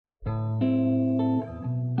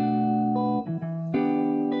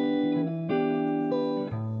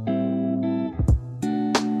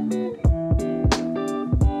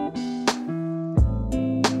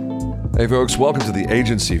Hey folks, welcome to the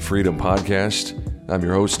Agency Freedom Podcast. I'm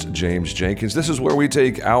your host, James Jenkins. This is where we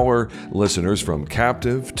take our listeners from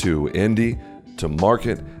captive to indie to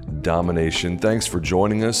market domination. Thanks for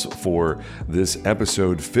joining us for this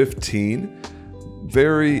episode 15.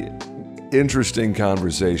 Very interesting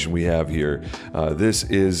conversation we have here. This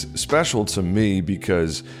is special to me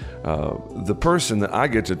because the person that I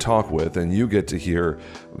get to talk with and you get to hear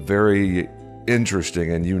very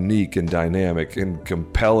interesting and unique and dynamic and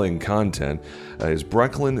compelling content is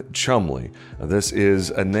Brecklin Chumley. This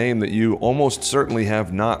is a name that you almost certainly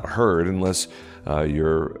have not heard unless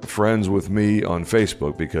you're friends with me on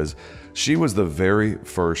Facebook, because she was the very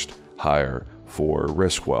first hire for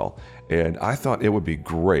Riskwell. And I thought it would be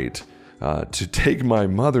great to take my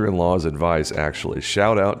mother-in-law's advice, actually.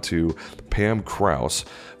 Shout out to Pam Krause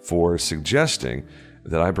for suggesting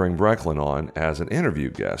that I bring Brecklin on as an interview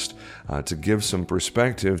guest to give some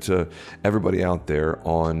perspective to everybody out there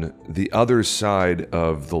on the other side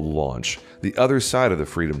of the launch, the other side of the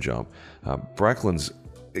Freedom Jump. Brecklin's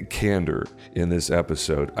candor in this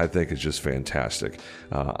episode, I think, is just fantastic.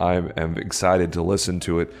 I am excited to listen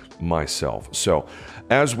to it myself. So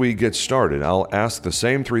as we get started, I'll ask the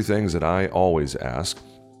same three things that I always ask.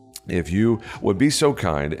 If you would be so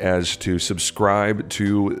kind as to subscribe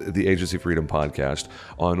to the Agency Freedom Podcast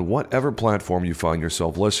on whatever platform you find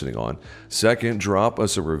yourself listening on. Second, drop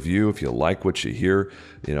us a review if you like what you hear.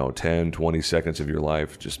 10, 20 seconds of your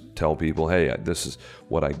life. Just tell people, hey, this is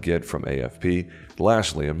what I get from AFP.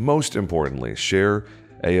 Lastly, and most importantly, share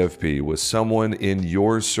AFP with someone in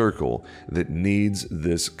your circle that needs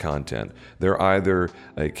this content. They're either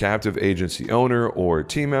a captive agency owner or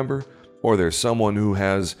team member, or there's someone who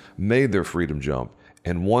has made their freedom jump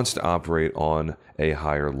and wants to operate on a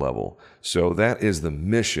higher level. So that is the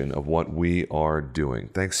mission of what we are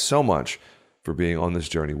doing. Thanks so much for being on this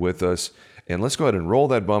journey with us. And let's go ahead and roll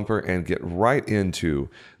that bumper and get right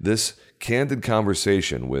into this candid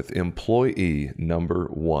conversation with employee number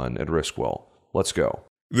 1 at Riskwell. Let's go.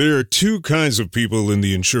 There are two kinds of people in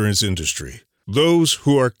the insurance industry: those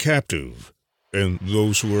who are captive and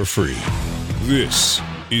those who are free. This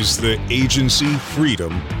is the Agency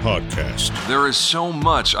Freedom Podcast. There is so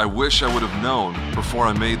much I wish I would have known before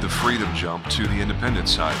I made the freedom jump to the independent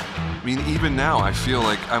side. I mean, even now, I feel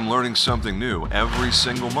like I'm learning something new every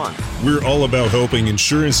single month. We're all about helping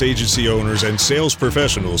insurance agency owners and sales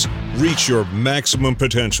professionals reach your maximum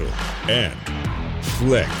potential and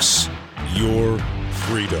flex your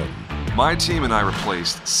freedom. My team and I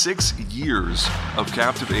replaced 6 years of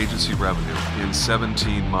captive agency revenue in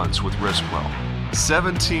 17 months with Riskwell.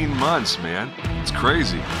 17 months, man. It's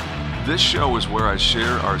crazy. This show is where I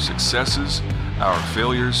share our successes, our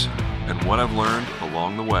failures, and what I've learned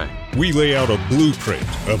along the way. We lay out a blueprint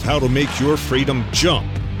of how to make your freedom jump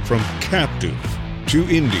from captive to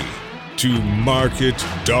indie to market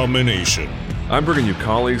domination. I'm bringing you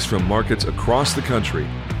colleagues from markets across the country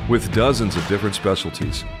with dozens of different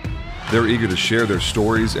specialties. They're eager to share their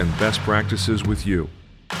stories and best practices with you.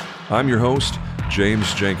 I'm your host,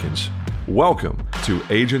 James Jenkins. Welcome to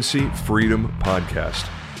Agency Freedom Podcast.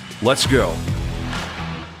 Let's go.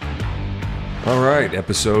 All right,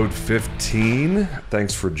 episode 15.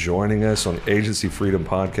 Thanks for joining us on Agency Freedom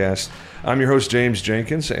Podcast. I'm your host, James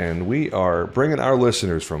Jenkins, and we are bringing our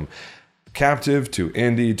listeners from captive to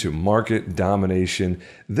indie to market domination.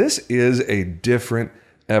 This is a different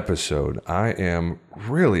episode. I am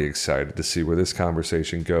really excited to see where this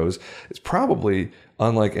conversation goes. It's probably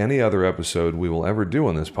unlike any other episode we will ever do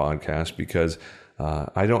on this podcast because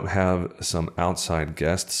I don't have some outside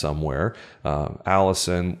guest somewhere.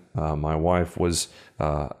 Allison, my wife, was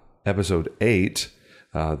episode 8,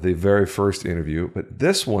 the very first interview, but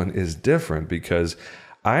this one is different because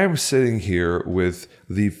I am sitting here with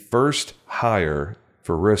the first hire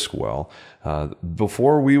for Riskwell.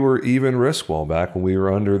 Before we were even Riskwell, back when we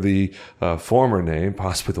were under the former name,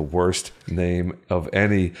 possibly the worst name of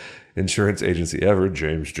any insurance agency ever,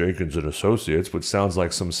 James Jenkins and Associates, which sounds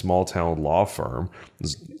like some small town law firm.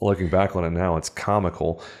 Looking back on it now, it's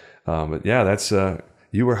comical. But yeah, that's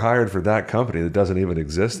you were hired for that company that doesn't even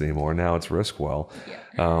exist anymore. Now it's Riskwell.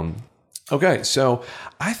 Yeah. Okay, so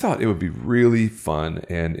I thought it would be really fun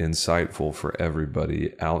and insightful for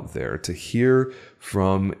everybody out there to hear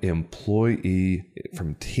from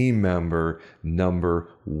team member number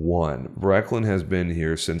 1. Brecklin has been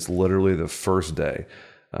here since literally the first day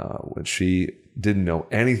when she didn't know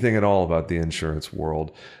anything at all about the insurance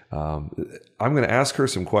world. I'm going to ask her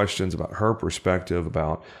some questions about her perspective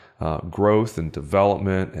about growth and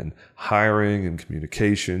development and hiring and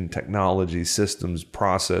communication, technology, systems,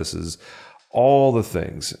 processes, all the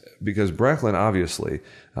things, because Brecklin obviously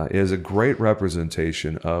is a great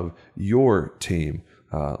representation of your team,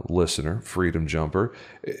 listener, Freedom Jumper.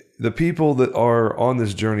 The people that are on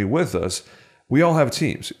this journey with us, we all have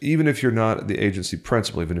teams. Even if you're not the agency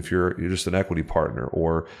principal, even if you're just an equity partner,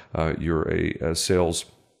 or you're a sales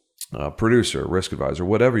producer, risk advisor,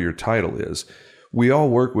 whatever your title is, we all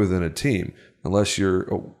work within a team. Unless you're,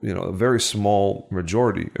 a very small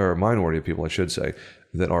majority or minority of people, I should say,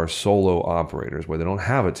 that are solo operators, where they don't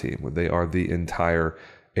have a team, where they are the entire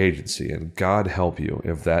agency. And God help you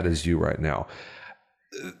if that is you right now.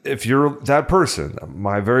 If you're that person,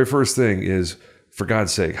 my very first thing is, for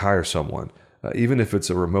God's sake, hire someone. Even if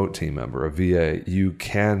it's a remote team member, a VA, you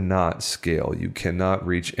cannot scale. You cannot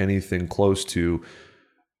reach anything close to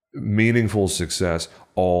meaningful success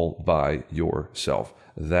all by yourself.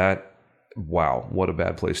 Wow, what a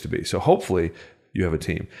bad place to be. So hopefully you have a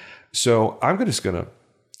team. So I'm just going to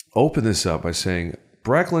open this up by saying,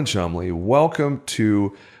 Brecklin Chumley, welcome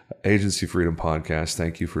to Agency Freedom Podcast.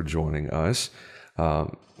 Thank you for joining us.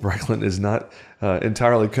 Brecklin is not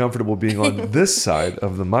entirely comfortable being on this side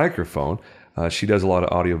of the microphone. She does a lot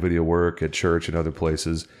of audio video work at church and other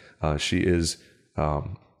places. She is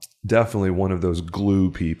definitely one of those glue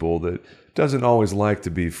people that doesn't always like to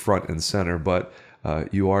be front and center, but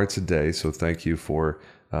you are today, so thank you for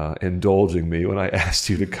indulging me when I asked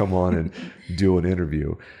you to come on and do an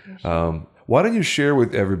interview. Why don't you share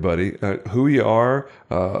with everybody who you are,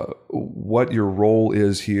 what your role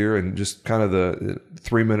is here, and just kind of the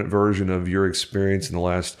 3-minute version of your experience in the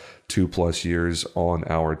last 2+ years on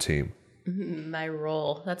our team? My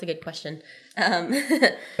role. That's a good question.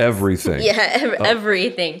 Everything. Yeah,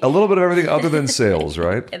 everything. A little bit of everything other than sales,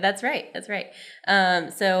 right? That's right.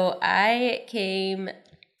 So I came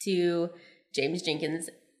to James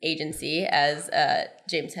Jenkins Agency, as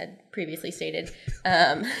James had previously stated.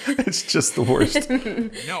 It's just the worst.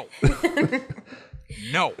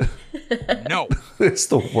 No. It's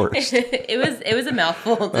the worst. It was a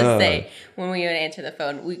mouthful to say when we would answer the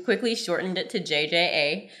phone. We quickly shortened it to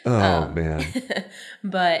JJA. Man.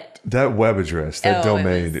 But that web address, that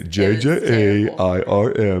domain, jjairm.com.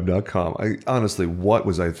 Honestly, what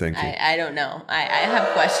was I thinking? I don't know. I have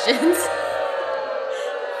questions.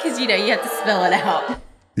 Because, you have to spell it out.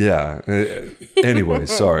 Yeah. Anyway,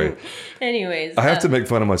 sorry. Anyways. I have to make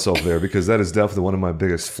fun of myself there, because that is definitely one of my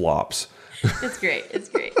biggest flops. It's great.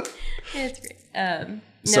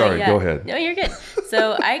 Sorry, go ahead. No, you're good.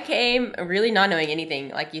 So I came really not knowing anything,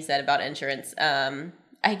 like you said, about insurance.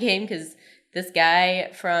 I came because this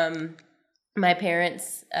guy from my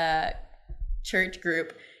parents' church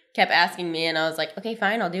group kept asking me, and I was like, okay,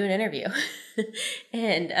 fine, I'll do an interview.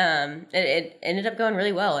 And it ended up going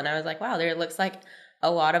really well. And I was like, wow, there looks like a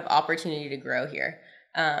lot of opportunity to grow here.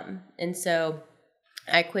 And so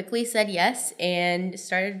I quickly said yes and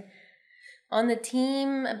started on the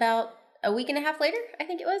team about a week and a half later. I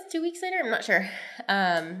think it was 2 weeks later. I'm not sure.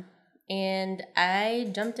 And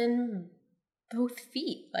I jumped in both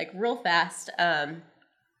feet, like real fast.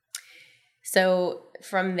 So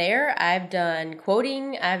from there, I've done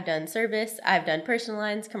quoting, I've done service, I've done personal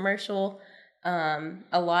lines, commercial, a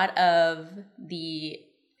lot of the,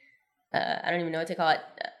 I don't even know what to call it,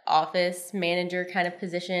 office manager kind of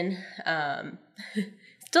position.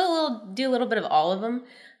 Still do a little bit of all of them.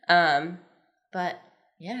 But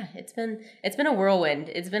yeah, it's been a whirlwind.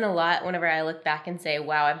 It's been a lot whenever I look back and say,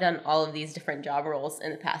 wow, I've done all of these different job roles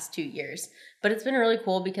in the past 2 years. But it's been really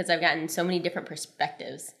cool because I've gotten so many different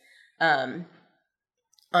perspectives in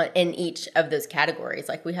each of those categories.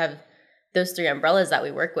 Like we have those 3 umbrellas that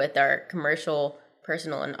we work with are commercial,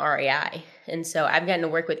 personal, and RAI. And so I've gotten to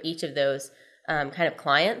work with each of those kind of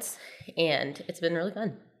clients, and it's been really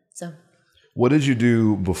fun. So. What did you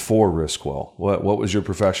do before Riskwell? What was your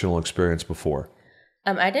professional experience before?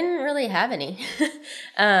 I didn't really have any.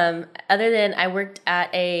 Other than I worked at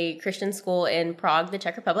a Christian school in Prague, the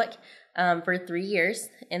Czech Republic, for 3 years.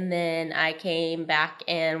 And then I came back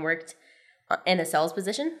and worked in a sales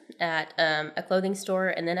position at a clothing store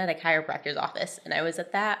and then at a chiropractor's office. And I was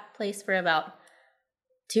at that place for about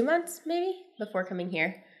 2 months, maybe, before coming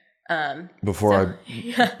here. I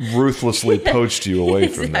ruthlessly poached you away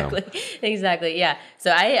from them. Exactly, yeah.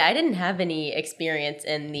 So I didn't have any experience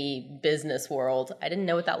in the business world. I didn't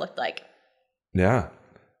know what that looked like. Yeah.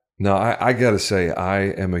 No, I got to say,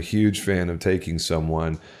 I am a huge fan of taking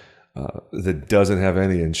someone that doesn't have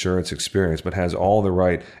any insurance experience, but has all the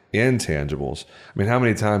right intangibles. I mean, how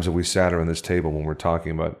many times have we sat around this table when we're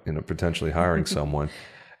talking about potentially hiring someone?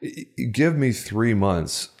 Give me 3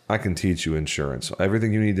 months. I can teach you insurance.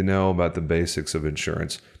 Everything you need to know about the basics of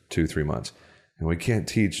insurance, 2-3 months. And we can't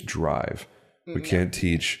teach drive. We can't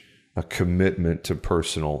teach a commitment to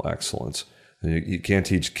personal excellence. You can't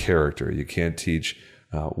teach character. You can't teach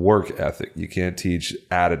work ethic. You can't teach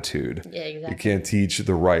attitude. Yeah, exactly. You can't teach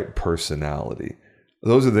the right personality.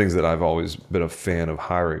 Those are things that I've always been a fan of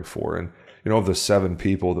hiring for. And, of the 7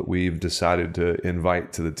 people that we've decided to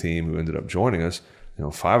invite to the team who ended up joining us,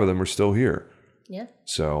 5 of them are still here. Yeah.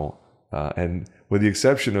 So, and with the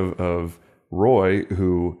exception of Roy,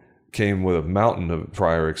 who came with a mountain of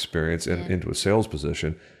prior experience into a sales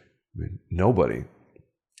position, I mean, nobody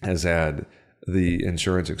has had the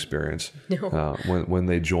insurance experience when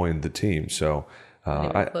they joined the team. So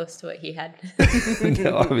close to what he had.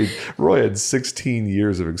 No, I mean, Roy had 16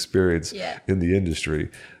 years of experience in the industry,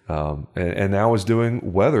 and now is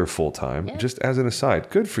doing weather full time. Yeah. Just as an aside,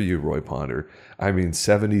 good for you, Roy Ponder. I mean,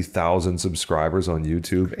 70,000 subscribers on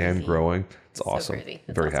YouTube and growing. It's awesome.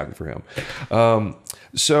 Very happy for him.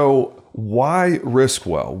 So why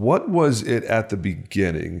Riskwell? What was it at the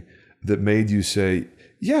beginning that made you say,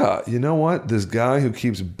 yeah, you know what? This guy who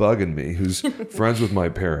keeps bugging me, who's friends with my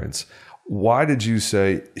parents, why did you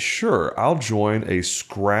say, sure, I'll join a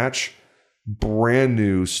scratch, brand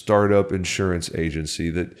new startup insurance agency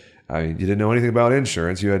that, you didn't know anything about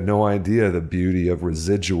insurance. You had no idea the beauty of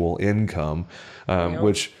residual income,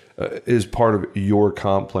 which is part of your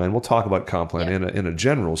comp plan. We'll talk about comp plan in a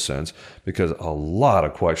general sense, because a lot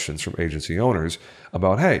of questions from agency owners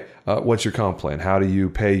about, hey, what's your comp plan? How do you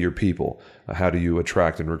pay your people? How do you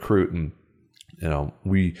attract and recruit? And I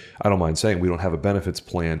don't mind saying we don't have a benefits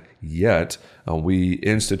plan yet. We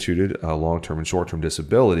instituted a long-term and short-term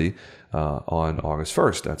disability on August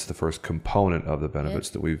 1st. That's the first component of the benefits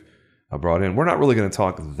that we've brought in. We're not really going to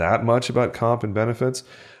talk that much about comp and benefits,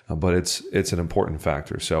 but it's an important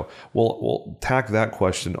factor. So we'll tack that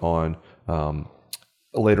question on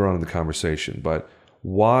later on in the conversation. But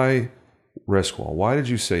why Riskwell? Why did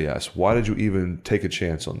you say yes? Why did you even take a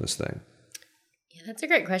chance on this thing? Yeah, that's a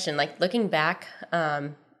great question. Like, looking back,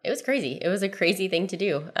 it was crazy. It was a crazy thing to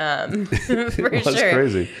do. It was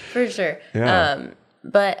crazy. For sure. Yeah.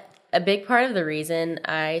 But a big part of the reason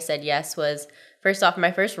I said yes was, first off,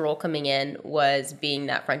 my first role coming in was being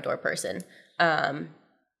that front door person.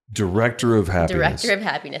 Director of Happiness. Director of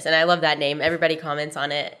Happiness. And I love that name. Everybody comments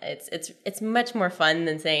on it. It's much more fun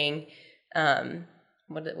than saying,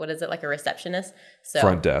 what is it, like a receptionist? So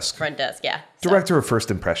Front desk, yeah. Director of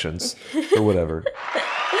First Impressions or whatever.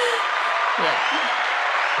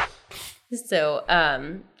 Yeah. So,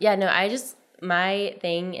 my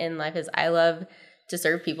thing in life is I love to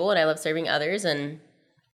serve people and I love serving others, and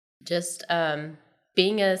just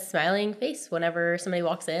being a smiling face whenever somebody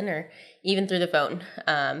walks in or even through the phone.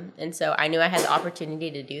 And so I knew I had the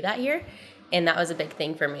opportunity to do that here, and that was a big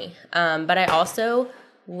thing for me. But I also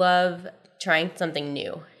love trying something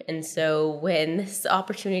new. And so when this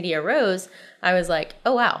opportunity arose, I was like,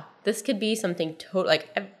 oh, wow, this could be something who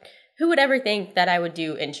would ever think that I would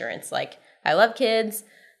do insurance? Like, I love kids.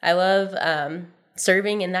 I love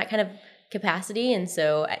serving in that kind of capacity. And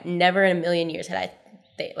so never in a million years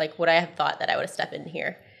would I have thought that I would have stepped in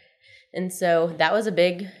here. And so that was a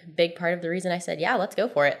big, big part of the reason I said, yeah, let's go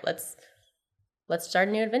for it. Let's start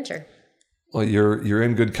a new adventure. Well, you're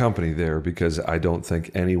in good company there, because I don't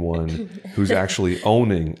think anyone who's actually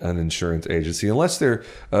owning an insurance agency, unless they're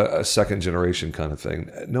a second generation kind of thing,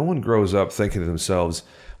 no one grows up thinking to themselves,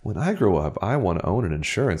 when I grow up, I want to own an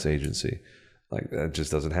insurance agency. Like, that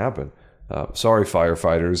just doesn't happen. Sorry,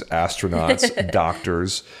 firefighters, astronauts,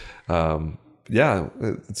 doctors.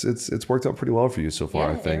 It's worked out pretty well for you so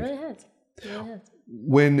far, I think. It really has. It really has.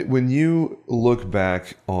 When you look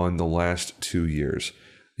back on the last 2 years,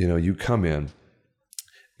 you come in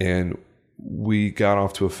and we got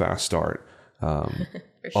off to a fast start. For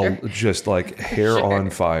sure. Just like hair on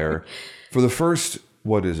fire. For the first,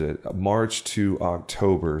 what is it, March to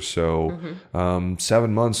October, so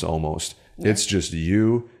 7 months almost. Yeah. It's just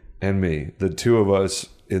you and me, the two of us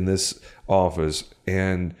in this office.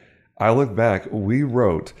 And I look back, we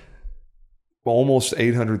wrote almost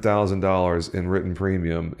 $800,000 in written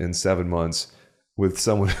premium in 7 months with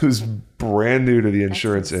someone who's brand new to the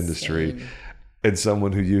insurance industry and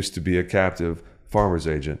someone who used to be a captive farmer's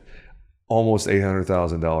agent. Almost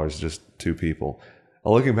 $800,000, just two people.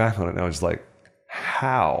 Looking back on it now, it's like,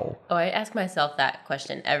 how? Oh, I ask myself that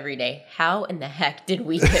question every day. How in the heck did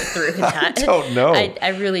we get through that? I don't know. I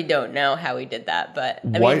really don't know how we did that, but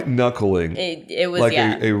white knuckling. It was like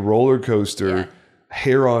a roller coaster,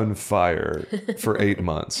 hair on fire for 8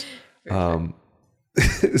 months.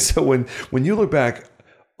 So when you look back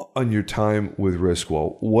on your time with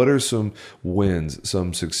Riskwell, what are some wins,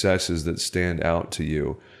 some successes that stand out to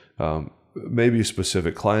you? Maybe a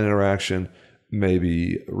specific client interaction,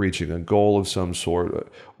 maybe reaching a goal of some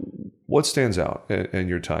sort? What stands out in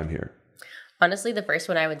your time here? Honestly, the first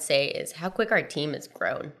one I would say is how quick our team has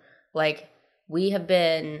grown. Like, we have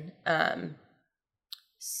been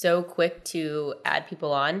so quick to add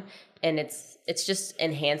people on, and it's just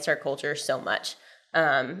enhanced our culture so much.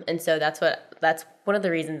 And so that's one of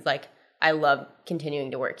the reasons, like, I love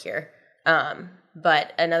continuing to work here.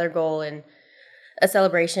 But another goal and a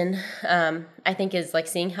celebration, I think, is like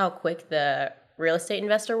seeing how quick the real estate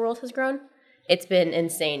investor world has grown. It's been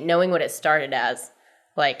insane knowing what it started as.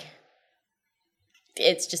 Like,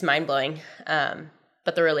 it's just mind blowing.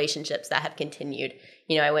 But the relationships that have continued,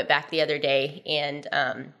 I went back the other day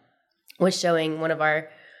and, was showing one of our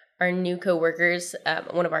new coworkers,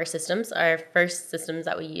 one of our systems, our first systems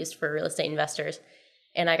that we used for real estate investors.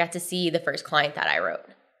 And I got to see the first client that I wrote,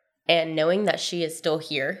 and knowing that she is still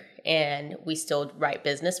here and we still write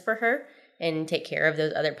business for her and take care of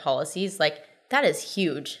those other policies, like, that is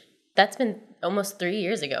huge. That's been almost 3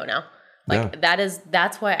 years ago now. Like, yeah.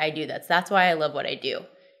 That's why I do that. That's why I love what I do,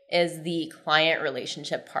 is the client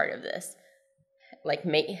relationship part of this. Like,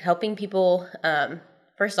 helping people,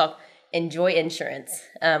 first off, enjoy insurance.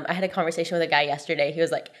 I had a conversation with a guy yesterday. He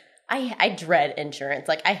was like, I dread insurance.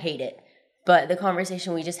 Like, I hate it. But the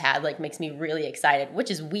conversation we just had, like, makes me really excited, which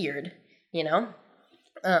is weird,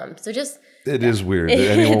 So just... It is weird.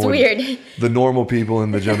 It's weird. The normal people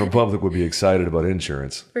in the general public would be excited about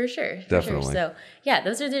insurance. For sure. Definitely. Sure. So, yeah,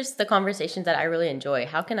 those are just the conversations that I really enjoy.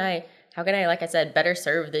 How can I, like I said, better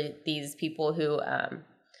serve these people who,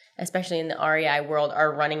 especially in the REI world,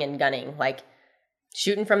 are running and gunning, like,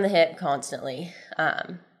 shooting from the hip constantly.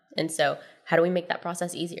 And so how do we make that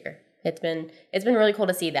process easier? It's been really cool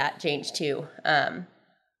to see that change too.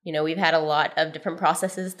 We've had a lot of different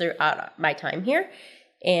processes throughout my time here,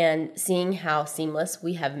 and seeing how seamless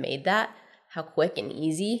we have made that, how quick and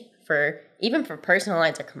easy even for personal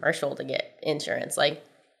lines or commercial to get insurance. Like,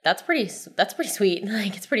 that's pretty sweet.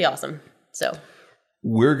 Like, it's pretty awesome. So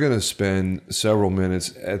we're going to spend several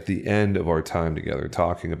minutes at the end of our time together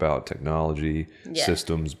talking about technology,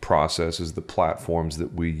 systems, processes, the platforms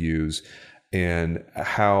that we use, and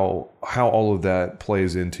how all of that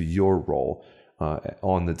plays into your role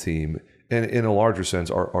on the team, and in a larger sense,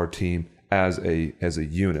 our team as a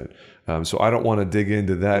unit. So I don't want to dig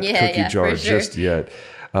into that cookie jar just yet.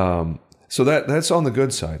 So that's on the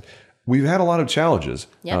good side. We've had a lot of challenges,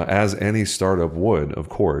 as any startup would, of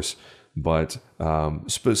course. But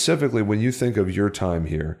specifically, when you think of your time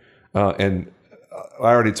here, and I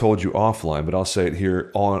already told you offline, but I'll say it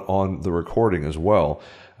here on the recording as well.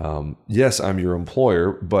 Yes, I'm your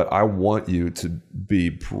employer, but I want you to be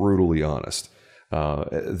brutally honest.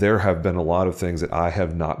 There have been a lot of things that I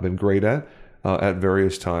have not been great at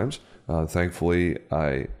various times. Thankfully,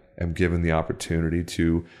 I am given the opportunity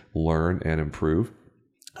to learn and improve.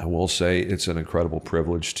 I will say it's an incredible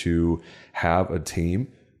privilege to have a team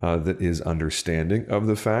that is understanding of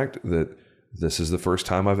the fact that this is the first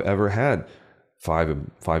time I've ever had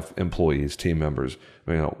five employees, team members,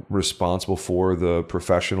 responsible for the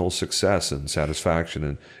professional success and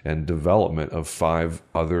satisfaction and development of 5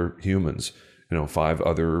 other humans. 5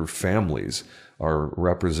 other families are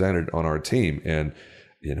represented on our team. And,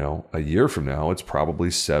 a year from now, it's probably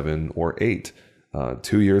 7 or 8.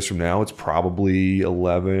 2 years from now, it's probably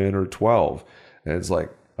 11 or 12. And it's like,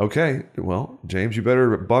 okay, well, James, you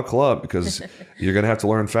better buckle up, because you're going to have to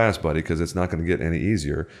learn fast, buddy, because it's not going to get any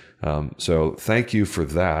easier. So thank you for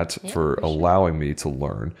that, for allowing me to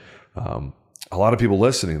learn. A lot of people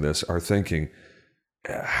listening to this are thinking,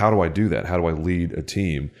 how do I do that? How do I lead a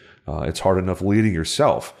team? It's hard enough leading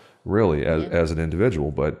yourself, really, as an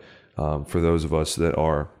individual. But for those of us that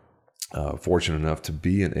are fortunate enough to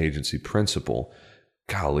be an agency principal,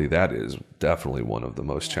 golly, that is definitely one of the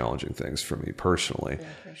most challenging things for me personally. Yeah,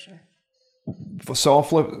 for sure. So I'll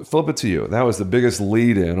flip it to you. That was the biggest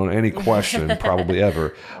lead in on any question probably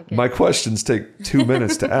ever. Okay. My questions take 2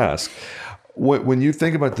 minutes to ask. When you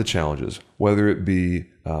think about the challenges, whether it be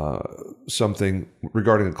something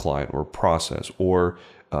regarding a client or process, or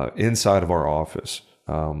inside of our office,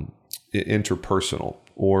 interpersonal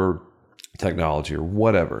or technology or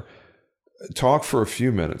whatever, talk for a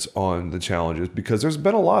few minutes on the challenges, because there's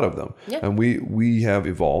been a lot of them, and we have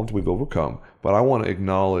evolved, we've overcome. But I want to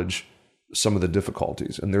acknowledge some of the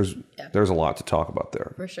difficulties, and there's a lot to talk about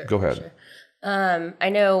there. For sure. Go ahead. For sure. I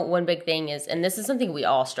know one big thing is, and this is something we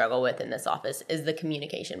all struggle with in this office, is the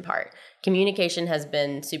communication part. Communication has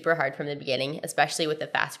been super hard from the beginning, especially with a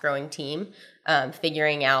fast-growing team,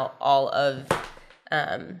 figuring out all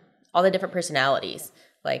the different personalities.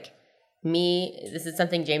 Like, this is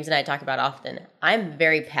something James and I talk about often. I'm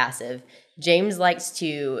very passive. James likes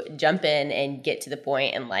to jump in and get to the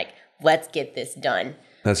point and like, let's get this done.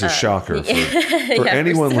 That's a shocker for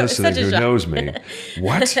anyone listening who knows me.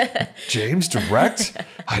 What? James direct?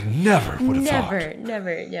 I never would have thought.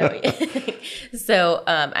 Never. No. So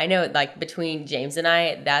I know like between James and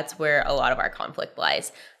I, that's where a lot of our conflict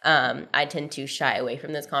lies. I tend to shy away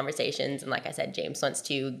from those conversations. And like I said, James wants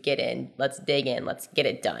to get in, let's dig in, let's get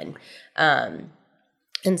it done. And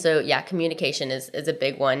so, yeah, communication is a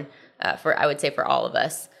big one I would say for all of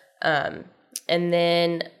us. And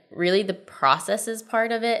then really the processes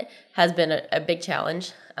part of it has been a big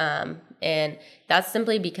challenge. And that's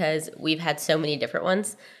simply because we've had so many different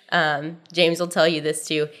ones. James will tell you this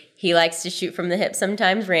too. He likes to shoot from the hip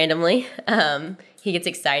sometimes randomly. He gets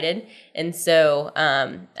excited. And so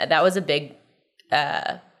that was a big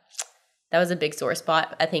sore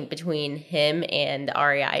spot, I think, between him and the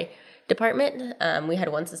REI department. We had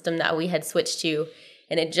one system that we had switched to,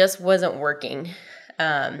 and it just wasn't working.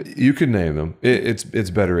 You can name them. It's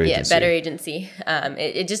Better Agency. Yeah, Better Agency.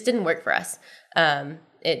 It just didn't work for us.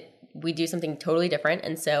 We do something totally different,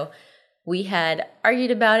 and so we had argued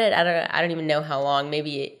about it. I don't even know how long.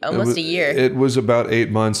 Maybe almost a year. It was about 8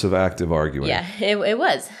 months of active arguing. Yeah, it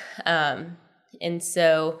was. And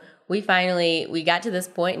so we got to this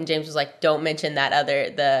point, and James was like, "Don't mention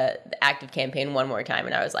the active campaign one more time."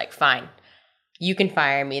 And I was like, "Fine, you can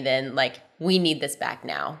fire me then. Like, we need this back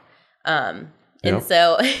now." And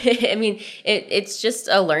so, I mean, it's just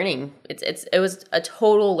a learning. It was a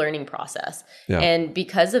total learning process. Yeah. And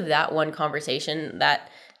because of that one conversation that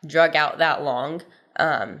drug out that long,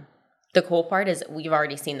 the cool part is we've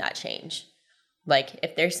already seen that change. Like,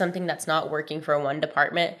 if there's something that's not working for one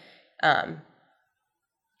department,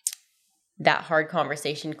 that hard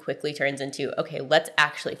conversation quickly turns into, okay, let's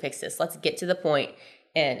actually fix this. Let's get to the point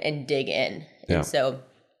and dig in. Yeah. And so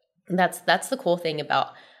that's the cool thing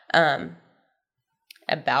about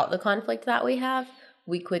the conflict that we have.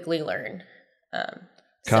 We quickly learn.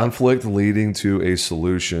 Conflict leading to a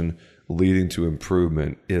solution, leading to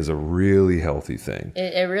improvement is a really healthy thing.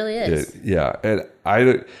 It really is. And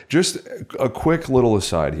I just a quick little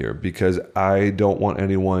aside here, because I don't want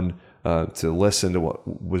anyone to listen to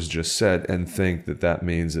what was just said and think that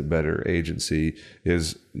means that Better Agency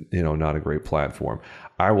is, not a great platform.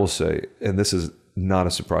 I will say, and this is not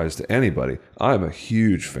a surprise to anybody, I'm a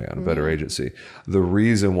huge fan of Better Agency. The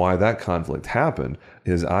reason why that conflict happened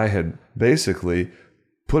is I had basically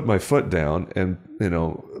put my foot down and,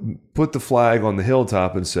 put the flag on the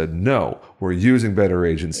hilltop and said, no, we're using Better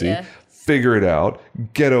Agency. Yeah. Figure it out,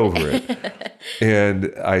 get over it.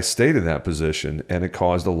 And I stayed in that position, and it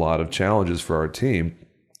caused a lot of challenges for our team,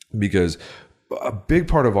 because a big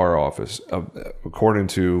part of our office, according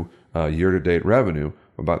to year-to-date revenue,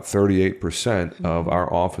 about 38% of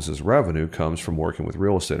our office's revenue comes from working with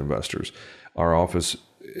real estate investors. Our office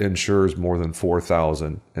insures more than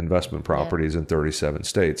 4,000 investment properties in 37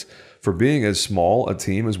 states. For being as small a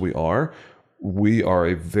team as we are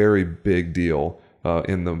a very big deal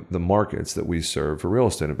in the markets that we serve for real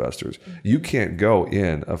estate investors. You can't go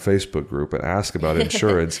in a Facebook group and ask about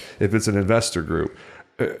insurance if it's an investor group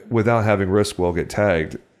without having Riskwell get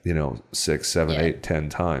tagged, 6, 7, 8, 10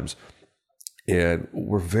 times. And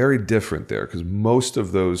we're very different there, because most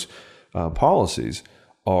of those policies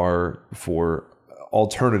are for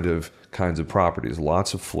alternative kinds of properties,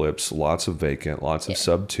 lots of flips, lots of vacant, lots of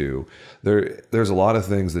sub 2. There's a lot of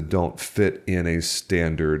things that don't fit in a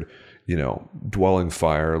standard, dwelling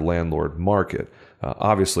fire landlord market.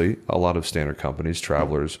 Obviously, a lot of standard companies,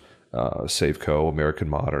 Travelers, Safeco, American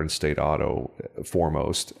Modern, State Auto,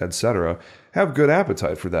 Foremost, etc., have good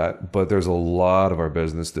appetite for that. But there's a lot of our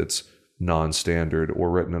business that's non-standard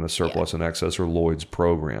or written in a surplus and excess or Lloyd's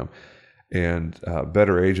program. And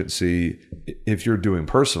Better Agency, if you're doing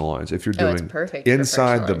personal lines, if you're doing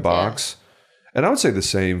inside the box, and I would say the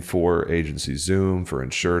same for Agency Zoom, for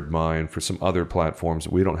Insured Mind, for some other platforms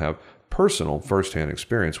that we don't have personal firsthand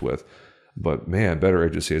experience with. But man, Better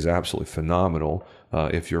Agency is absolutely phenomenal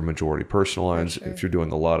if you're majority personal lines, if you're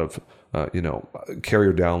doing a lot of,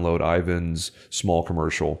 carrier download, Ivans, small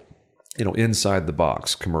commercial, inside the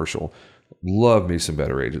box commercial. Love me some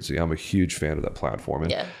Better Agency. I'm a huge fan of that platform.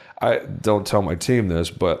 And I don't tell my team this,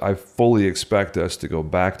 but I fully expect us to go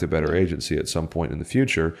back to Better Agency at some point in the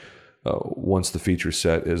future once the feature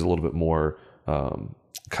set is a little bit more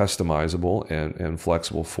customizable and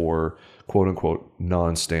flexible for quote unquote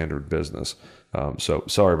non-standard business. So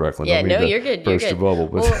sorry, Brecklin. Yeah, no, you're good. You're good. Bubble,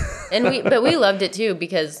 but well, but we loved it too,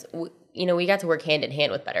 because we got to work hand in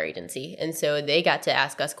hand with Better Agency. And so they got to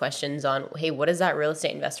ask us questions on, hey, what does that real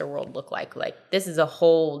estate investor world look like? Like, this is a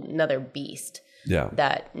whole nother beast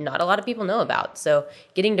that not a lot of people know about. So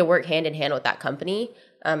getting to work hand in hand with that company,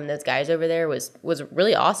 those guys over there was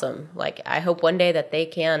really awesome. Like, I hope one day that they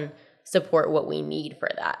can support what we need for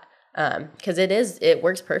that. Because it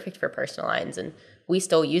works perfect for personal lines, and we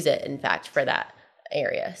still use it, in fact, for that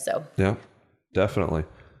area. So yeah, definitely.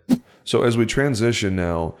 So as we transition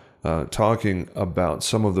now, talking about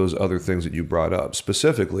some of those other things that you brought up,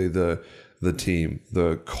 specifically the team,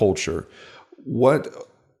 the culture, what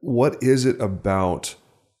is it about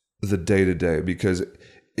the day-to-day? Because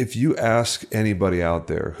if you ask anybody out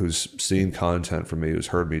there who's seen content from me, who's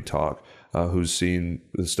heard me talk, who's seen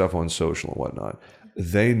the stuff on social and whatnot,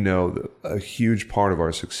 they know that a huge part of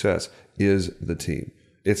our success is the team.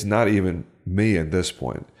 It's not even me at this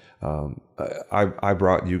point. I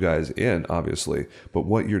brought you guys in, obviously, but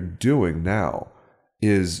what you're doing now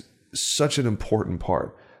is such an important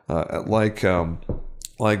part. Like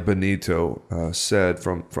Benito said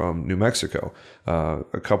from New Mexico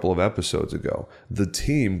a couple of episodes ago, the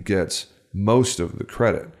team gets most of the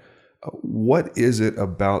credit. What is it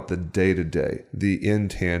about the day-to-day, the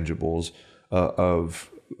intangibles of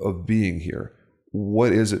being here?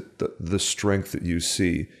 What is it, the strength that you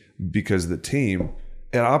see? Because the team,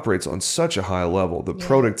 it operates on such a high level, the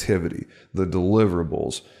productivity, the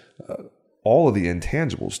deliverables, all of the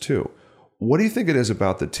intangibles too. What do you think it is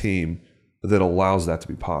about the team that allows that to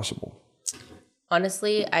be possible?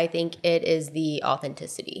 Honestly, I think it is the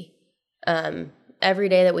authenticity. Every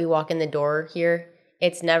day that we walk in the door here,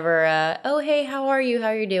 it's never, oh, hey, how are you? How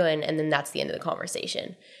are you doing? And then that's the end of the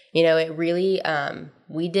conversation. It really,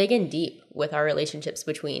 we dig in deep with our relationships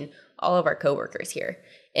between all of our coworkers here.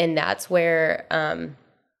 And that's where,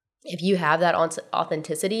 if you have that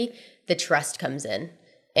authenticity, the trust comes in.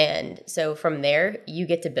 And so from there, you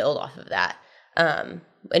get to build off of that.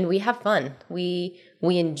 And we have fun. We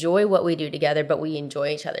enjoy what we do together, but we enjoy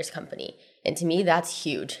each other's company. And to me, that's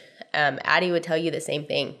huge. Addie would tell you the same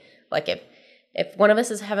thing. Like, if one of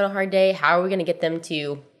us is having a hard day, how are we going to get them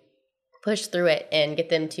to push through it and get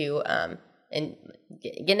them to and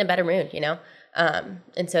get in a better mood,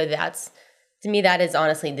 And so that's, to me, that is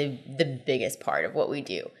honestly the biggest part of what we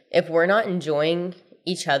do. If we're not enjoying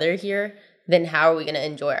each other here, then how are we going to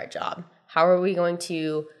enjoy our job? How are we going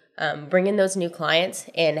to bring in those new clients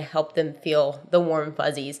and help them feel the warm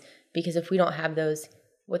fuzzies? Because if we don't have those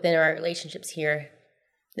within our relationships here,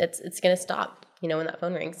 it's going to stop, when that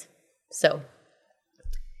phone rings. So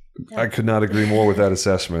I could not agree more with that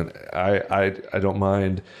assessment. I don't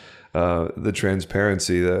mind the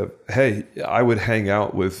transparency that, hey, I would hang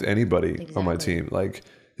out with anybody on my team. Like,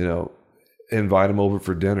 invite them over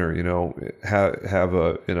for dinner, have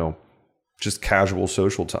a, just casual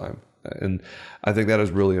social time. And I think that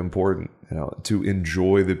is really important, to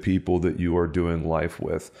enjoy the people that you are doing life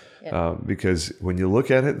with. Yeah. Because when you look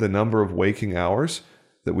at it, the number of waking hours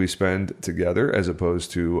that we spend together as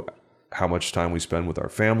opposed to how much time we spend with our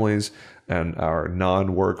families and our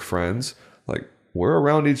non-work friends, like, we're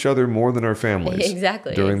around each other more than our families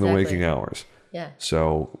during the waking hours. Yeah.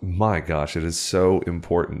 So, my gosh, it is so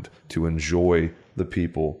important to enjoy the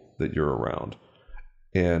people that you're around.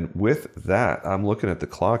 And with that, I'm looking at the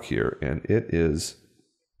clock here, and it is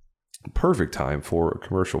perfect time for a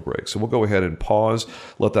commercial break. So we'll go ahead and pause,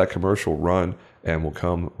 let that commercial run, and we'll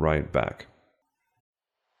come right back.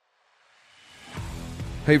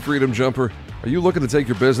 Hey, Freedom Jumper, are you looking to take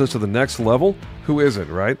your business to the next level? Who isn't,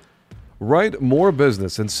 right? Write more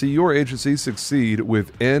business and see your agency succeed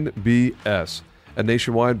with NBS. At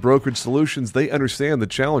Nationwide Brokerage Solutions, they understand the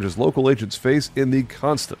challenges local agents face in the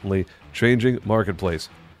constantly changing marketplace.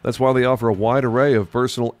 That's why they offer a wide array of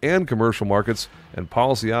personal and commercial markets and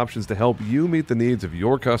policy options to help you meet the needs of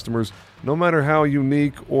your customers, no matter how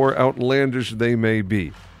unique or outlandish they may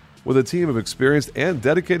be. With a team of experienced and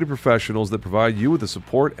dedicated professionals that provide you with the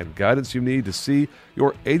support and guidance you need to see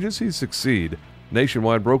your agency succeed,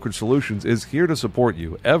 Nationwide Brokerage Solutions is here to support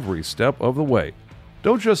you every step of the way.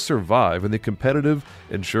 Don't just survive in the competitive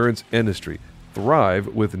insurance industry. Thrive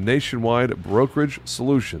with Nationwide Brokerage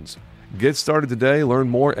Solutions. Get started today. Learn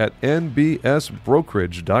more at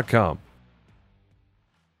nbsbrokerage.com.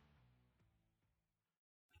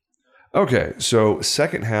 Okay, so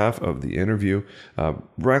second half of the interview.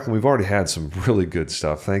 Bracklin, we've already had some really good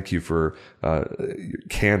stuff. Thank you for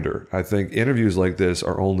candor. I think interviews like this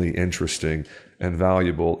are only interesting and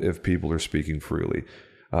valuable if people are speaking freely.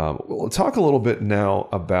 We'll talk a little bit now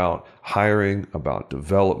about hiring, about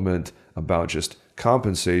development, about just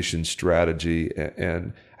compensation strategy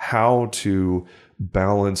and how to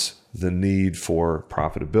balance the need for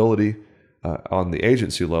profitability on the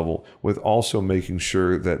agency level with also making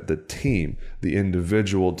sure that the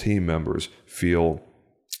individual team members feel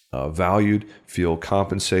valued, feel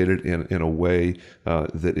compensated in a way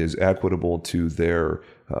that is equitable to their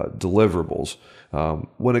deliverables.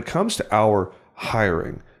 When it comes to our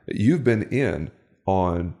hiring, you've been in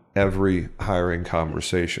on every hiring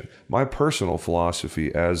conversation. My personal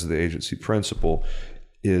philosophy as the agency principal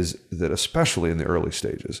is that, especially in the early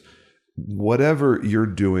stages, whatever you're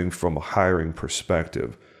doing from a hiring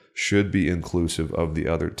perspective should be inclusive of the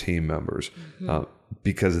other team members,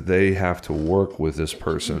 because they have to work with this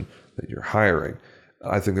person that you're hiring.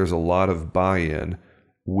 I think there's a lot of buy-in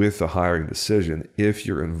with the hiring decision if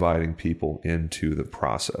you're inviting people into the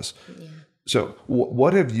process. Yeah. So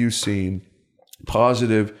what have you seen,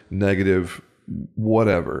 positive, negative,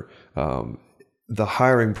 whatever, the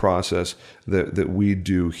hiring process that we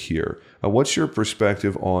do here? What's your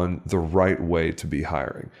perspective on the right way to be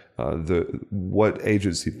hiring? What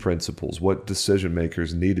agency principals, what decision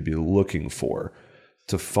makers need to be looking for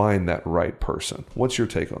to find that right person? What's your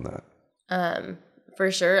take on that? For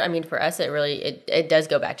sure. I mean, for us, it does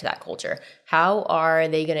go back to that culture. How are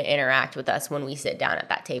they going to interact with us when we sit down at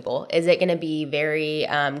that table? Is it going to be very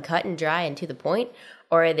cut and dry and to the point?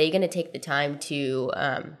 Or are they going to take the time to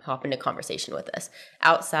hop into conversation with us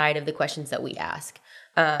outside of the questions that we ask?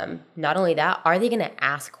 Not only that, are they going to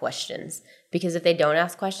ask questions? Because if they don't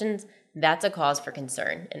ask questions, that's a cause for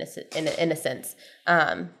concern in a sense.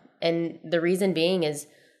 And the reason being is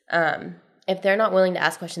if they're not willing to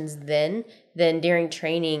ask questions then during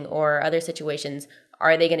training or other situations,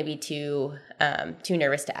 are they going to be too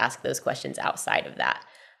nervous to ask those questions outside of that?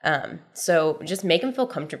 So just make them feel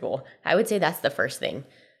comfortable. I would say that's the first thing.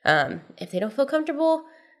 If they don't feel comfortable,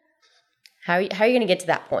 how are you going to get to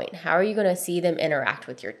that point? How are you going to see them interact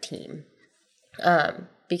with your team?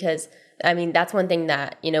 Because I mean, that's one thing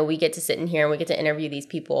that, we get to sit in here and we get to interview these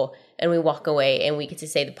people and we walk away and we get to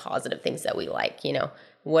say the positive things that we like.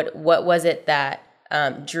 What was it that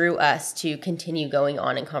drew us to continue going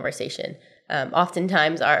on in conversation?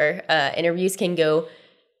 Oftentimes our interviews can go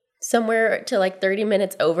somewhere to like 30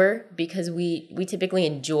 minutes over because we typically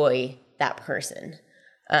enjoy that person.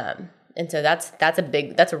 And so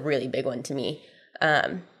that's a really big one to me.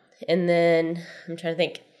 And then I'm trying to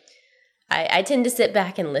think. I tend to sit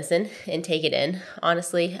back and listen and take it in,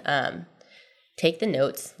 honestly. Take the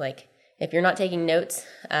notes. Like if you're not taking notes,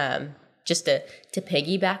 just to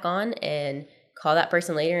piggyback on and call that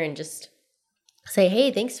person later and just say,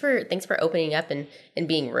 hey, thanks for opening up and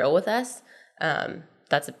being real with us.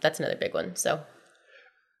 That's another big one. So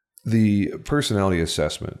the personality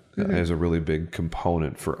assessment is a really big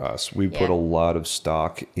component for us. We put a lot of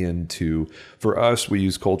stock into, for us, we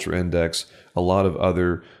use Culture Index, there's a lot of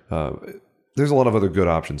other good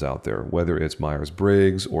options out there, whether it's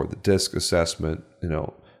Myers-Briggs or the DISC assessment,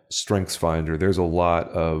 StrengthsFinder. There's a lot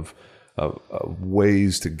of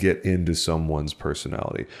ways to get into someone's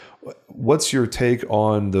personality. What's your take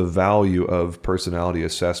on the value of personality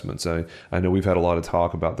assessments? I know we've had a lot of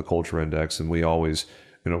talk about the Culture Index, and we always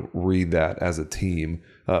read that as a team.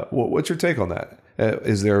 What's your take on that?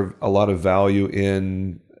 Is there a lot of value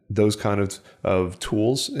in those kind of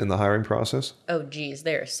tools in the hiring process? Oh, geez,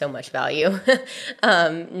 there's so much value.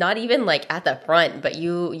 Not even like at the front, but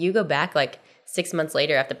you go back like 6 months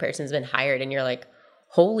later after the person's been hired and you're like,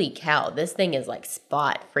 holy cow, this thing is like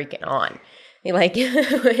spot freaking on. Like,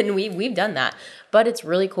 and we've done that, but it's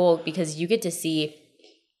really cool because you get to see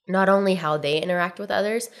not only how they interact with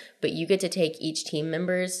others, but you get to take each team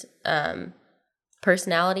member's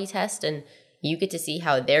personality test and you get to see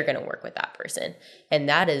how they're going to work with that person. And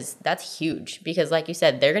that's huge because like you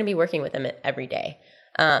said, they're going to be working with them every day.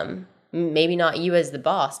 Maybe not you as the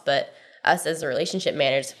boss, but us as the relationship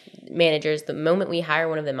managers, the moment we hire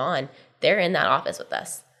one of them on, they're in that office with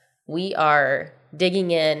us. We are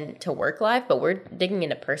digging into work life, but we're digging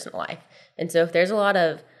into personal life. And so if there's a lot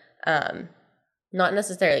of, not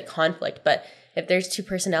necessarily conflict, but if there's two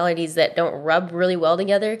personalities that don't rub really well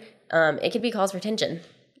together, it could be cause for tension.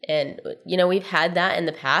 And, we've had that in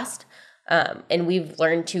the past, and we've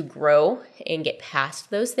learned to grow and get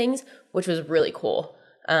past those things, which was really cool.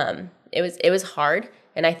 It was hard,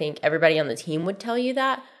 and I think everybody on the team would tell you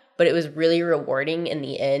that, but it was really rewarding in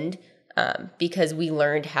the end because we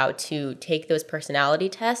learned how to take those personality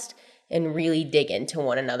tests and really dig into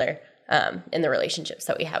one another in the relationships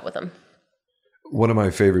that we have with them. One of my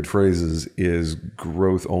favorite phrases is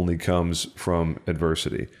growth only comes from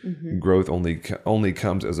adversity. Mm-hmm. Growth only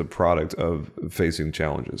comes as a product of facing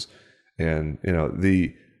challenges. And,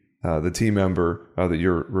 the team member that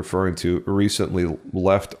you're referring to recently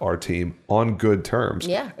left our team on good terms,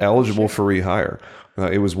 eligible for rehire.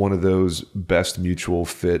 It was one of those best mutual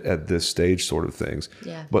fit at this stage sort of things.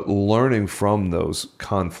 Yeah. But learning from those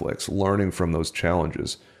conflicts, learning from those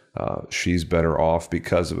challenges, she's better off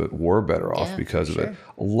because of it. We're better off because of it.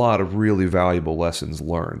 A lot of really valuable lessons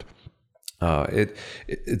learned.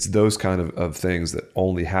 It's those kind of things that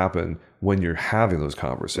only happen when you're having those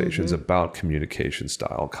conversations about communication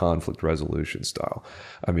style, conflict resolution style.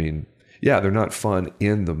 I mean, yeah, they're not fun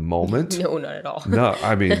in the moment. No, not at all. No,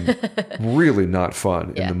 I mean, really not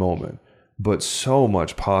fun in the moment. But so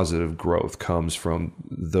much positive growth comes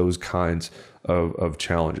those kinds of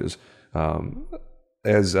challenges.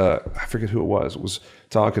 As I forget who it was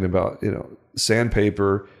talking about,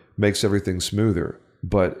 sandpaper makes everything smoother,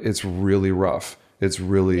 but it's really rough. It's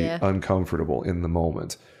really uncomfortable in the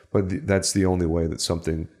moment. But that's the only way that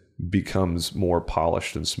something becomes more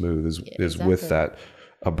polished and smooth is with that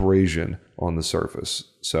abrasion on the surface.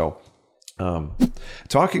 So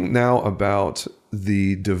talking now about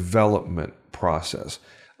the development process.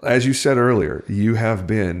 As you said earlier, you have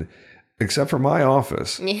been, except for my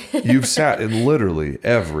office, you've sat in literally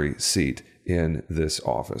every seat in this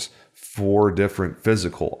office, 4 different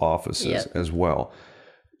physical offices as well.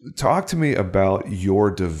 Talk to me about your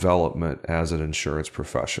development as an insurance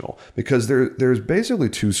professional, because there's basically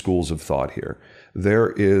 2 schools of thought here.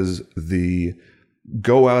 There is the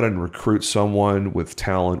go out and recruit someone with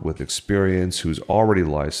talent, with experience, who's already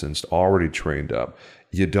licensed, already trained up.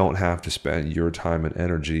 You don't have to spend your time and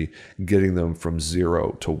energy getting them from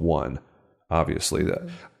 0 to 1. Obviously,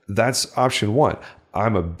 that's option 1.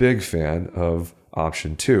 I'm a big fan of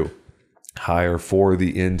option 2. Hire for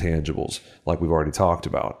the intangibles, like we've already talked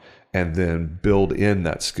about, and then build in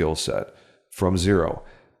that skill set from 0.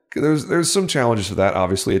 There's some challenges to that.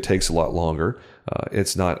 Obviously, it takes a lot longer.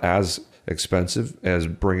 It's not as expensive as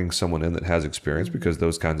bringing someone in that has experience, because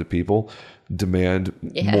those kinds of people demand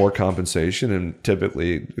more compensation and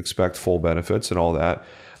typically expect full benefits and all that.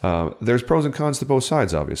 There's pros and cons to both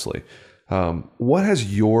sides, obviously. What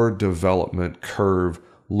has your development curve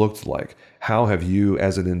looked like? How have you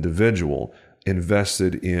as an individual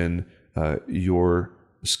invested in your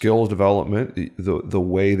skills development, the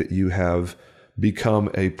way that you have become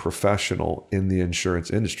a professional in the insurance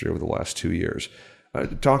industry over the last 2 years?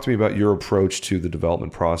 Talk to me about your approach to the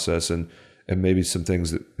development process and maybe some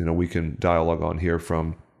things that we can dialogue on here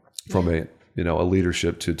from a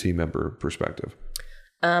leadership to team member perspective.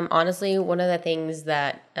 Honestly, one of the things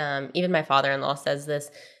that even my father-in-law says this,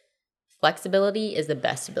 flexibility is the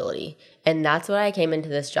best ability. And that's what I came into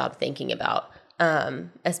this job thinking about.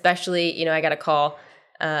 Especially, I got a call,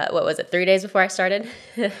 3 days before I started,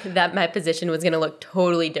 that my position was going to look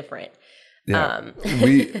totally different. Yeah.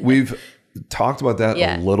 We've talked about that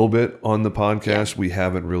a little bit on the podcast. We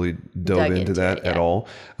haven't really dug into that at all.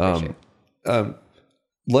 Sure.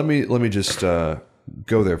 Let me just go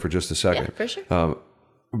there for just a second. Yeah, for sure.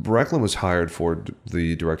 Brecklin was hired for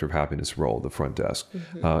the Director of Happiness role, the front desk.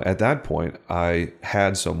 At that point, I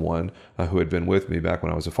had someone who had been with me back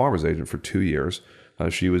when I was a farmer's agent for 2 years.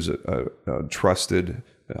 She was a trusted,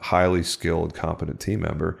 highly skilled, competent team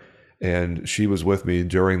member. And she was with me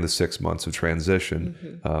during the 6 months of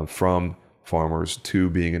transition from farmers to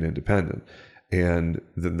being an independent. And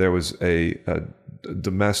there was a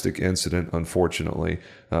domestic incident, unfortunately.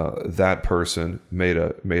 That person made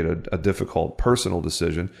a difficult personal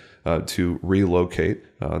decision to relocate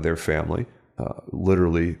their family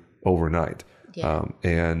literally overnight.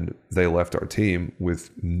 And they left our team with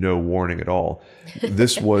no warning at all.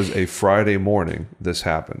 This was a Friday morning this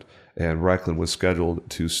happened, and Recklin was scheduled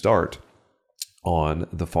to start on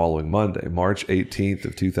the following Monday, March 18th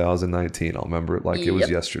of 2019. I'll remember it like it was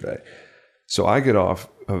yesterday. So I get off,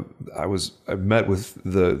 I met with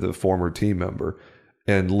the former team member,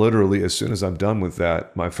 and literally as soon as I'm done with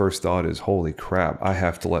that, my first thought is, holy crap, I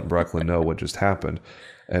have to let Brecklin know what just happened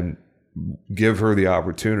and give her the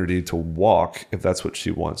opportunity to walk if that's what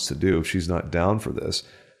she wants to do, if she's not down for this.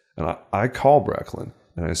 And I call Brecklin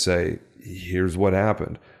and I say, here's what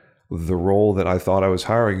happened. The role that I thought I was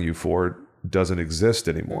hiring you for doesn't exist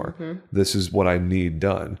anymore. This is what I need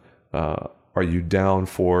done. Are you down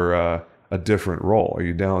for a different role? Are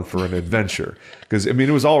you down for an adventure? Because it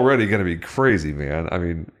was already going to be crazy,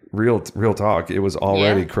 man. Real talk. It was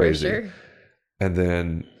already crazy. For sure. And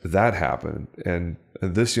then that happened. And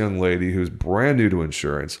this young lady who's brand new to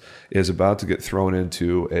insurance is about to get thrown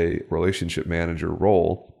into a relationship manager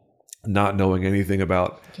role, not knowing anything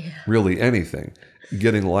about really anything,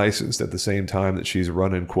 getting licensed at the same time that she's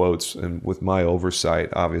running quotes and with my oversight,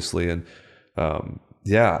 obviously. And so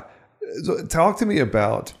talk to me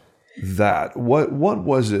about that. What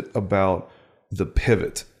was it about the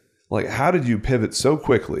pivot? Like, how did you pivot so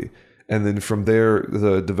quickly? And then from there,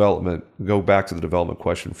 go back to the development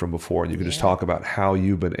question from before, and you can just talk about how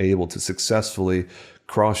you've been able to successfully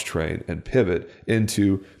cross-train and pivot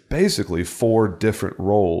into basically 4 different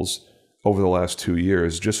roles over the last 2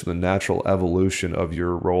 years, just from the natural evolution of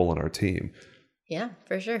your role in our team. Yeah,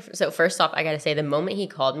 for sure. So first off, I got to say, the moment he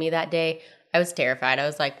called me that day, I was terrified. I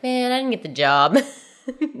was like, man, I didn't get the job.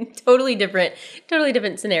 Totally different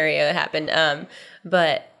scenario happened.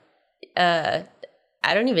 But I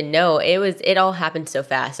don't even know. It all happened so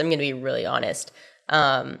fast. I'm going to be really honest.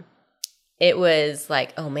 It was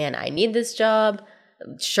like, oh man, I need this job.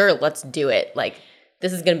 Sure, let's do it. Like,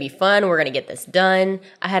 this is going to be fun. We're going to get this done.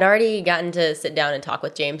 I had already gotten to sit down and talk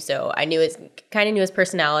with James, so I knew his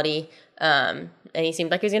personality. And he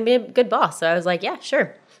seemed like he was going to be a good boss. So I was like, yeah,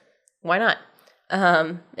 sure. Why not?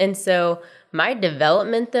 And so my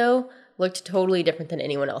development, though, looked totally different than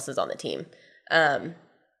anyone else's on the team.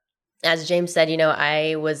 As James said,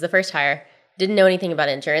 I was the first hire, didn't know anything about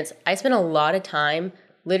insurance. I spent a lot of time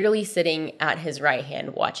literally sitting at his right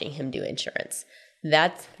hand watching him do insurance.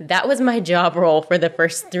 That was my job role for the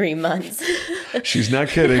first 3 monit's. She's not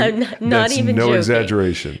kidding. I'm not That's even no joking.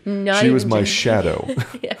 Exaggeration. She was my shadow.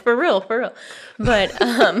 Yeah, for real. But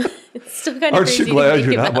it's still kind of Aren't crazy you glad to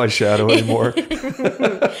think you're not my shadow anymore? I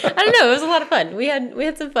don't know. It was a lot of fun. We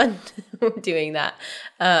had some fun doing that.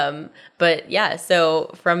 But yeah,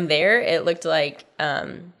 so from there, it looked like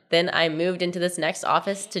then I moved into this next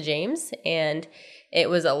office to James, and it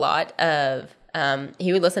was a lot of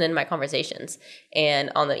he would listen in my conversations, and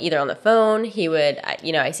either on the phone, he would, I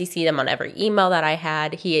CC'd him on every email that I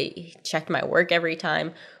had. He checked my work every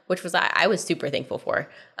time, which was, I was super thankful for.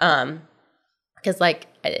 Cause like,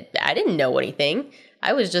 I didn't know anything.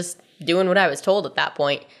 I was just doing what I was told at that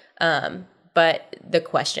point. But the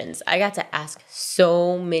questions, I got to ask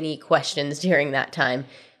so many questions during that time.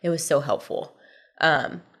 It was so helpful.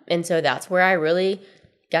 And so that's where I really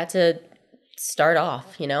got to start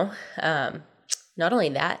off, Not only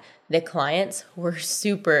that, the clients were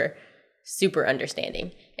super, super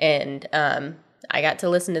understanding. And I got to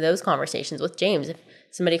listen to those conversations with James. If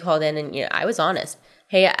somebody called in and I was honest.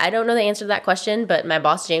 Hey, I don't know the answer to that question, but my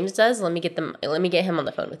boss James does. Let me get him on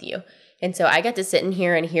the phone with you. And so I got to sit in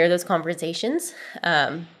here and hear those conversations.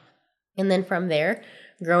 And then from there,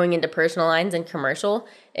 growing into personal lines and commercial,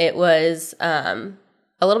 it was a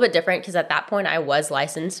little bit different because at that point I was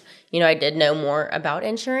licensed. I did know more about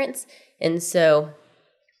insurance. And so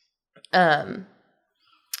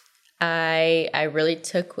I really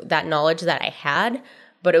took that knowledge that I had,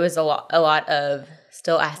 but it was a lot of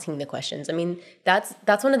still asking the questions. I mean,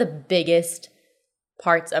 that's one of the biggest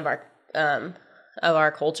parts of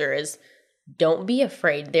our culture is don't be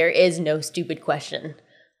afraid. There is no stupid question.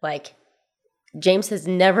 Like, James has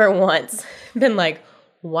never once been like,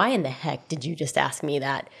 why in the heck did you just ask me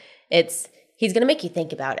that? He's going to make you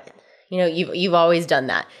think about it. You've always done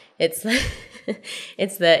that. It's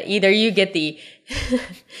the either you get the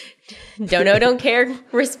don't know, don't care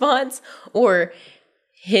response, or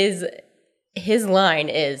his line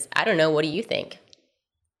is, I don't know, what do you think?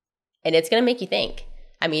 And it's going to make you think.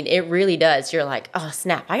 I mean, it really does. You're like, oh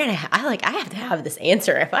snap, I have to have this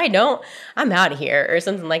answer. If I don't, I'm out of here, or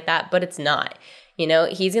something like that. But it's not.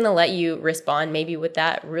 He's going to let you respond maybe with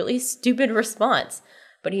that really stupid response,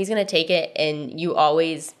 but he's going to take it, and you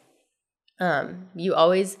always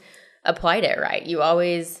applied it right. You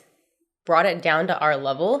always brought it down to our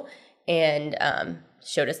level and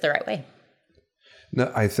showed us the right way.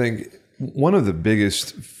 No, I think one of the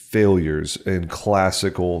biggest failures in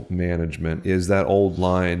classical management is that old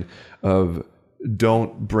line of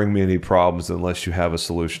don't bring me any problems unless you have a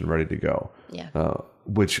solution ready to go. Yeah.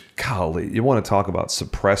 Which, golly, you want to talk about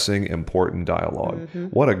suppressing important dialogue. Mm-hmm.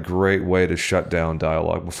 What a great way to shut down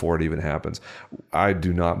dialogue before it even happens. I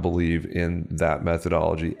do not believe in that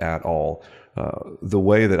methodology at all. The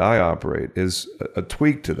way that I operate is a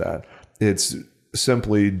tweak to that. It's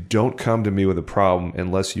simply don't come to me with a problem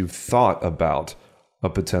unless you've thought about a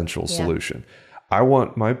potential solution. I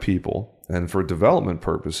want my people, and for development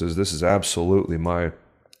purposes, this is absolutely my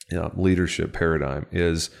leadership paradigm,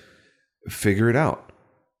 is figure it out.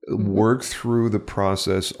 Work through the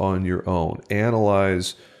process on your own.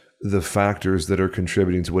 Analyze the factors that are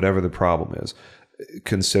contributing to whatever the problem is.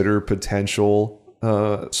 Consider potential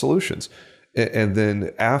solutions. And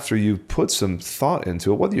then after you've put some thought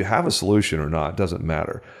into it, whether you have a solution or not, doesn't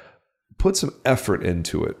matter. Put some effort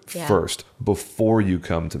into it first before you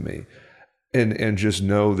come to me. And just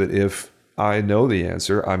know that if I know the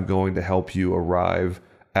answer, I'm going to help you arrive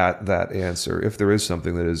at that answer. If there is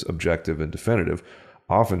something that is objective and definitive,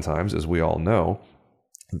 oftentimes, as we all know,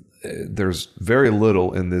 there's very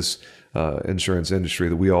little in this insurance industry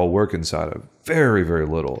that we all work inside of. Very, very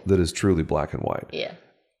little that is truly black and white. Yeah.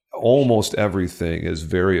 Almost everything is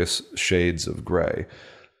various shades of gray.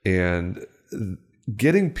 And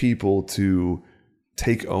getting people to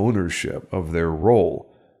take ownership of their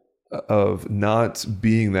role, of not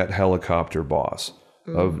being that helicopter boss,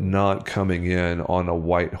 of not coming in on a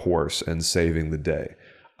white horse and saving the day.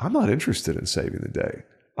 I'm not interested in saving the day.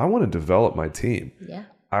 I want to develop my team. Yeah.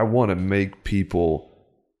 I want to make people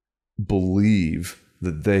believe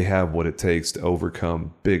that they have what it takes to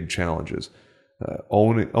overcome big challenges.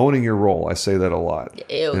 Owning your role. I say that a lot.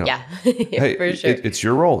 Yeah, hey, for sure. It's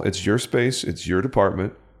your role. It's your space. It's your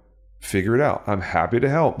department. Figure it out. I'm happy to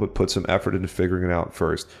help, but put some effort into figuring it out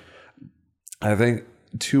first. I think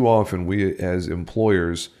too often we as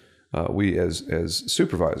employers, we as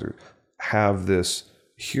supervisors have this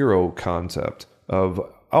hero concept of,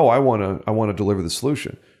 oh, I want to deliver the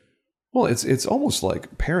solution. Well, it's almost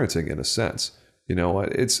like parenting in a sense.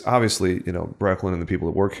 It's obviously, Brecklin and the people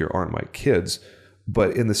that work here aren't my kids,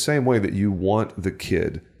 but in the same way that you want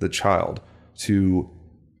the child to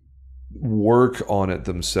work on it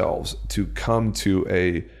themselves, to come to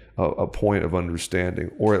a point of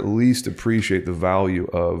understanding, or at least appreciate the value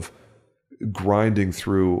of grinding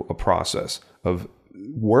through a process of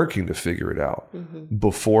working to figure it out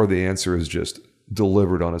before the answer is just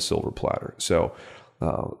delivered on a silver platter. So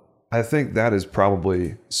I think that is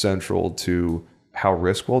probably central to how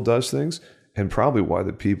Riskwell does things, and probably why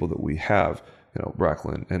the people that we have,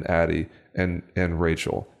 Brecklin and Addie and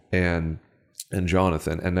Rachel and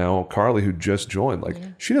Jonathan, and now Carly, who just joined,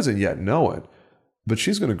 she doesn't yet know it, but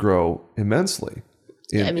she's going to grow immensely.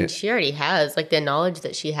 She already has. The knowledge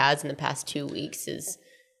that she has in the past 2 weeks is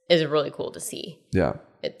really cool to see. Yeah.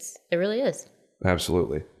 It really is.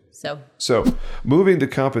 Absolutely. So moving to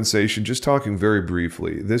compensation, just talking very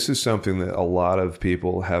briefly, this is something that a lot of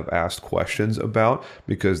people have asked questions about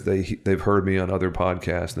because they've heard me on other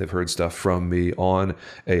podcasts and they've heard stuff from me on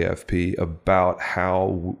AFP about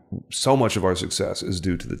how so much of our success is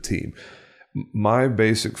due to the team. My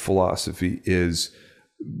basic philosophy is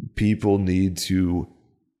people need to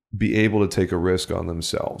be able to take a risk on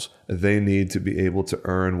themselves. They need to be able to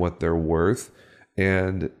earn what they're worth.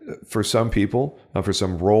 And for some people, for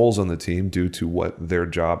some roles on the team, due to what their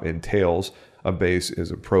job entails, a base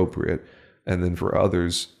is appropriate. And then for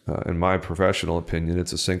others, in my professional opinion,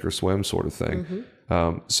 it's a sink or swim sort of thing.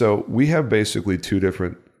 So we have basically two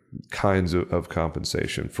different kinds of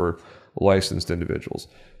compensation for licensed individuals.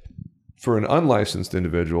 For an unlicensed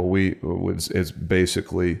individual, it's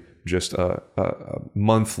basically just a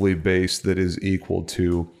monthly base that is equal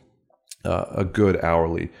to a good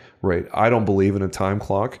hourly rate. I don't believe in a time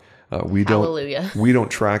clock. We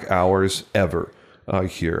don't track hours ever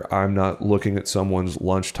here. I'm not looking at someone's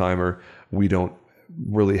lunch timer. We don't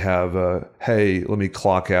really have hey, let me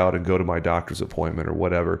clock out and go to my doctor's appointment or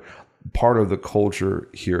whatever. Part of the culture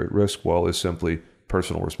here at Riskwell is simply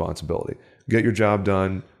personal responsibility. Get your job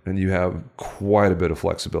done, and you have quite a bit of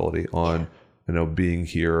flexibility on being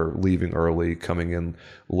here, leaving early, coming in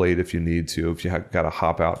late if you need to, if you got to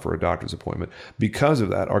hop out for a doctor's appointment. Because of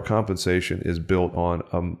that, our compensation is built on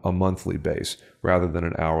a monthly base rather than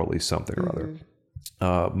an hourly something or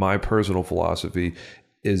other. My personal philosophy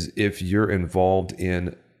is if you're involved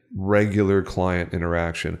in regular client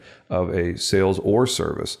interaction of a sales or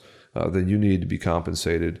service, then you need to be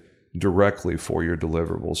compensated directly for your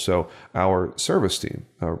deliverables. So our service team,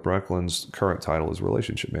 Brecklin's current title is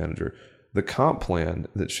relationship manager. The comp plan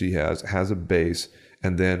that she has a base,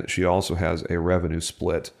 and then she also has a revenue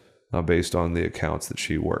split based on the accounts that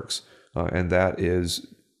she works. And that is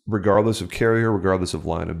regardless of carrier, regardless of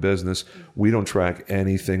line of business. We don't track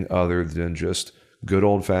anything other than just good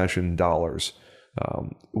old-fashioned dollars.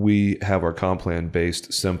 We have our comp plan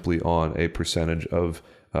based simply on a percentage of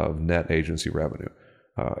net agency revenue.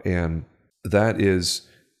 And that is,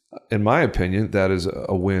 in my opinion, that is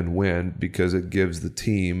a win-win because it gives the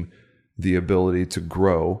team the ability to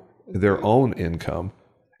grow their own income.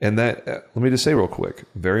 And that, let me just say real quick,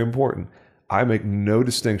 very important, I make no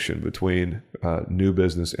distinction between new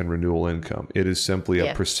business and renewal income. It is simply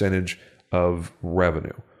a percentage of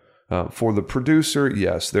revenue. For the producer,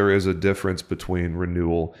 yes, there is a difference between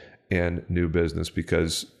renewal and new business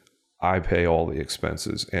because I pay all the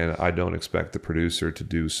expenses and I don't expect the producer to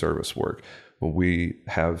do service work. We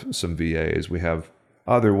have some VAs, we have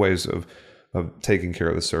other ways of taking care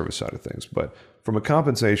of the service side of things. But from a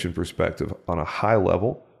compensation perspective, on a high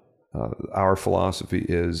level, our philosophy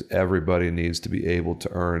is everybody needs to be able to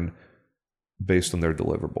earn based on their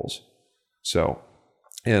deliverables. So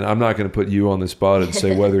and I'm not going to put you on the spot and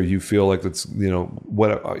say whether you feel like that's,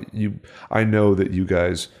 I know that you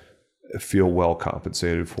guys feel well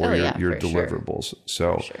compensated for your deliverables. Sure.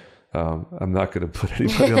 So sure. I'm not going to put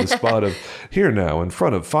anybody on the spot of here now in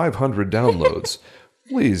front of 500 downloads.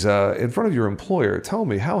 Please, in front of your employer, tell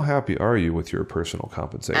me, how happy are you with your personal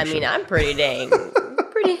compensation? I mean, I'm pretty dang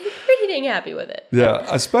happy with it. Yeah,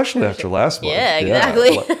 especially after last month. Yeah,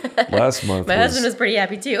 exactly. Yeah, last month. My husband was pretty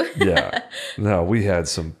happy too. Yeah. No, we had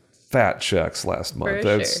some fat checks last month.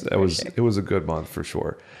 It was a good month for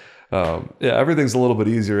sure. Everything's a little bit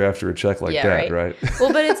easier after a check like that, right?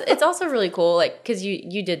 Well, but it's also really cool, like, because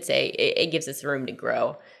you did say it gives us room to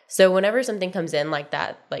grow. So whenever something comes in like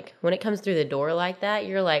that, like when it comes through the door like that,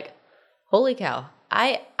 you're like, holy cow,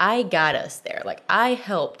 I got us there. Like, I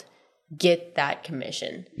helped get that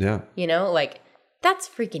commission. Yeah. Like, that's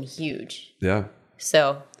freaking huge. Yeah.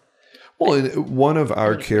 So. Well, one of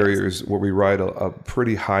our carriers where we write a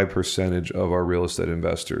pretty high percentage of our real estate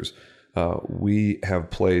investors, we have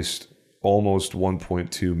placed almost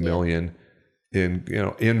 1.2 million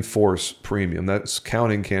in force premium. That's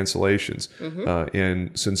counting cancellations.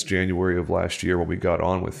 And since January of last year when we got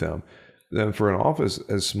on with them, then for an office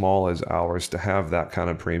as small as ours to have that kind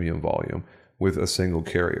of premium volume with a single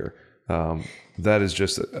carrier, that is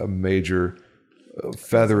just a major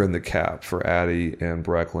feather in the cap for Addie and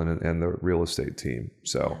Brecklin and the real estate team.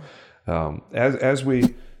 So as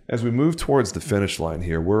we move towards the finish line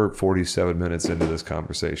here, we're 47 minutes into this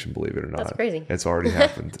conversation, believe it or not. That's crazy. It's already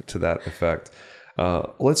happened to that effect.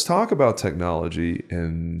 Let's talk about technology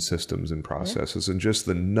and systems and processes and just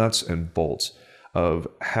the nuts and bolts of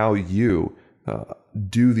how you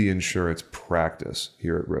do the insurance practice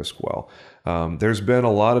here at Riskwell. There's been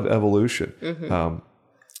a lot of evolution.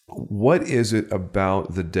 What is it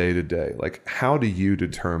about the day-to-day? Like, how do you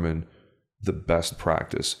determine the best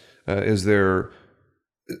practice? Is there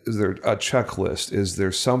a checklist? Is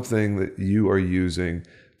there something that you are using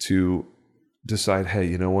to decide, hey,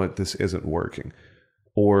 you know what, this isn't working?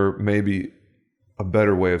 Or maybe a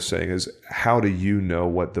better way of saying is, how do you know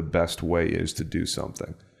what the best way is to do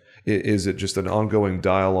something? Is it just an ongoing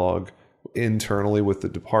dialogue internally with the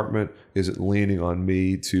department? Is it leaning on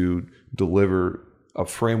me to deliver a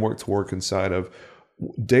framework to work inside of?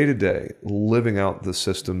 Day to day, living out the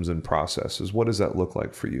systems and processes, what does that look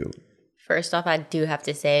like for you? First off, I do have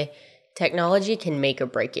to say technology can make or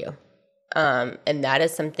break you. And that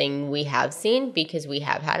is something we have seen because we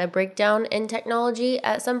have had a breakdown in technology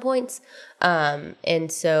at some points. And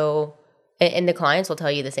the clients will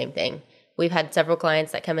tell you the same thing. We've had several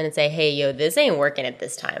clients that come in and say, hey, this ain't working at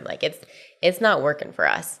this time. Like, it's not working for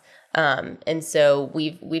us. And so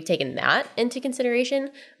we've taken that into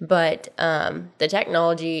consideration, but the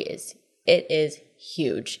technology is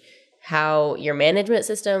huge. How your management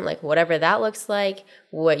system, like whatever that looks like,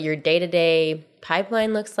 what your day-to-day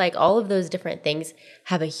pipeline looks like, all of those different things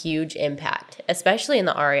have a huge impact, especially in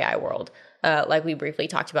the REI world, like we briefly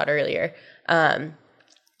talked about earlier.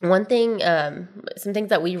 One thing, some things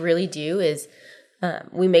that we really do is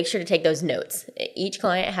we make sure to take those notes. Each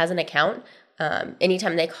client has an account.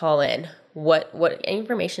 Anytime they call in, what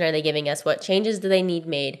information are they giving us? What changes do they need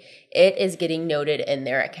made? It is getting noted in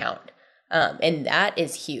their account. And that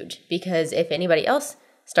is huge because if anybody else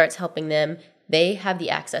starts helping them, they have the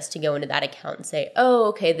access to go into that account and say, oh,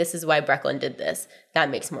 okay, this is why Brecklin did this. That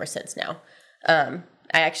makes more sense now.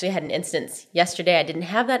 I actually had an instance yesterday. I didn't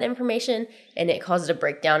have that information, and it caused a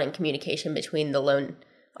breakdown in communication between the loan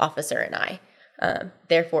officer and I.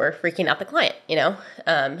 Therefore freaking out the client,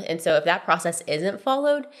 and so if that process isn't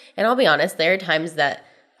followed, and I'll be honest, there are times that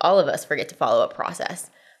all of us forget to follow a process,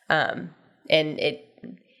 and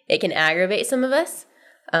it can aggravate some of us,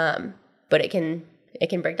 but it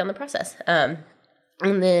can break down the process. And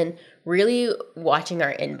then really watching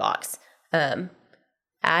our inbox.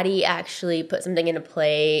 Addie actually put something into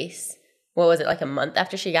place, what was it, like a month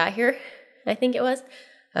after she got here, I think it was.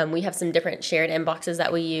 We have some different shared inboxes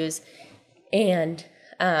that we use, and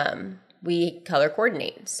we color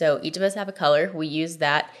coordinate. So each of us have a color. We use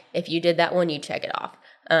that. If you did that one, you check it off.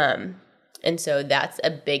 And so that's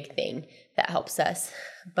a big thing that helps us.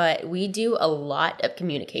 But we do a lot of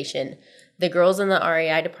communication. The girls in the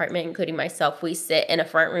REI department, including myself, we sit in a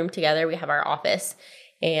front room together. We have our office,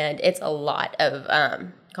 and it's a lot of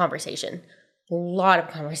conversation. A lot of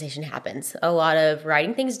conversation happens. A lot of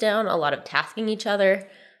writing things down, a lot of tasking each other,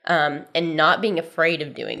 and not being afraid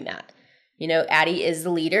of doing that. Addie is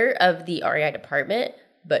the leader of the REI department,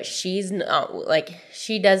 but she's not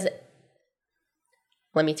she does.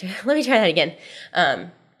 Let me try that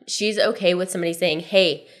again. She's okay with somebody saying,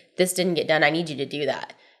 hey, this didn't get done. I need you to do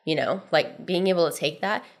that. like being able to take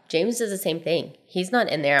that. James does the same thing. He's not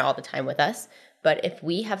in there all the time with us, but if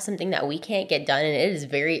we have something that we can't get done and it is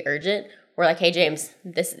very urgent, we're like, hey, James,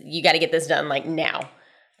 you got to get this done like now.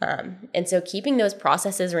 And so keeping those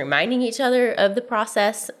processes, reminding each other of the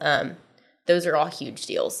process, those are all huge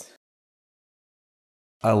deals.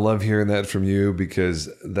 I love hearing that from you because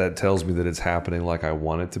that tells me that it's happening like I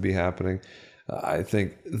want it to be happening. I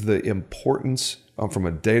think the importance from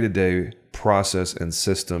a day-to-day process and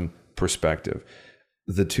system perspective,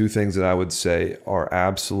 the two things that I would say are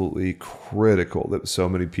absolutely critical that so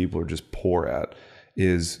many people are just poor at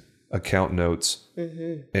is account notes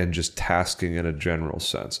and just tasking in a general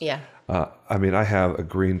sense. Yeah. I have a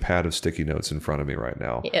green pad of sticky notes in front of me right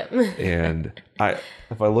now. Yeah. And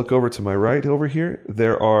if I look over to my right over here,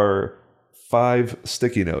 there are 5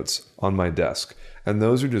 sticky notes on my desk. And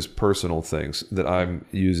those are just personal things that I'm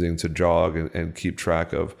using to jog and keep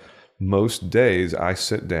track of. Most days I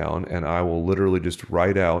sit down and I will literally just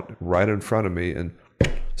write out right in front of me and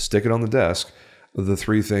stick it on the desk, the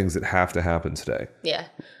 3 things that have to happen today. Yeah.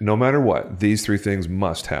 No matter what, these 3 things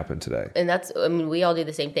must happen today. And we all do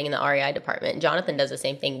the same thing in the REI department. Jonathan does the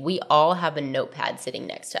same thing. We all have a notepad sitting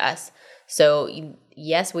next to us. So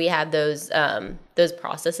yes, we have those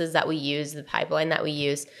processes that we use, the pipeline that we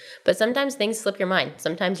use, but sometimes things slip your mind.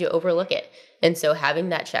 Sometimes you overlook it. And so having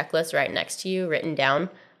that checklist right next to you written down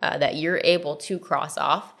that you're able to cross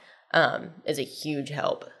off is a huge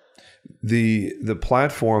help. The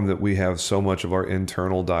platform that we have so much of our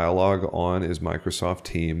internal dialogue on is Microsoft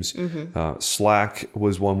Teams. Slack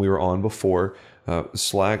was one we were on before.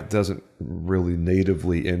 Slack doesn't really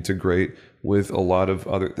natively integrate with a lot of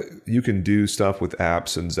other. You can do stuff with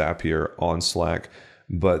apps and Zapier on Slack,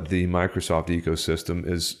 but the Microsoft ecosystem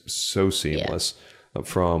is so seamless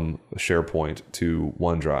from SharePoint to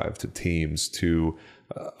OneDrive to Teams to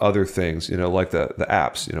other things, like the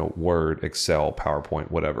apps, Word, Excel, PowerPoint,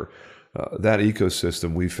 whatever. That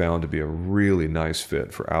ecosystem we found to be a really nice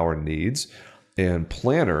fit for our needs. And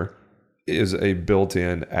Planner is a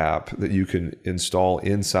built-in app that you can install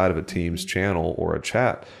inside of a Teams channel or a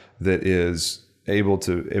chat that is able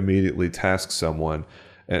to immediately task someone.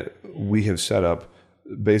 And we have set up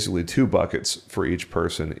basically 2 buckets for each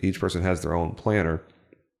person. Each person has their own planner,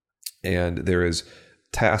 and there is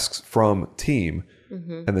tasks from team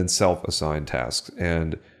and then self-assigned tasks.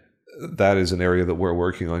 And that is an area that we're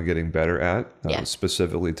working on getting better at,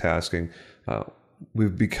 specifically tasking.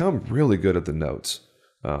 We've become really good at the notes.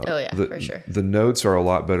 For sure. The notes are a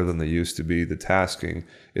lot better than they used to be. The tasking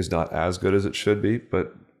is not as good as it should be.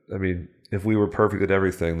 But, if we were perfect at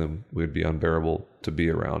everything, then we'd be unbearable to be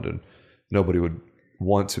around and nobody would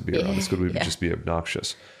want to be around us because we would just be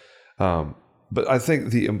obnoxious. But I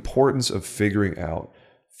think the importance of figuring out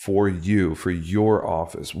for you, for your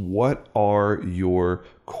office, what are your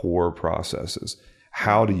core processes?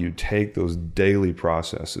 How do you take those daily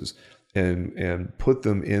processes and put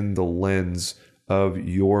them in the lens of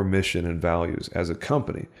your mission and values as a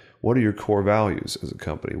company? What are your core values as a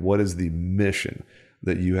company? What is the mission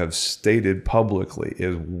that you have stated publicly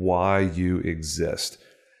is why you exist?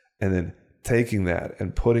 And then taking that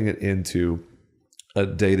and putting it into a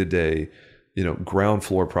day-to-day, ground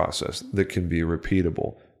floor process that can be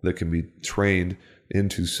repeatable, that can be trained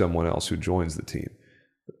into someone else who joins the team.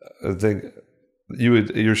 I think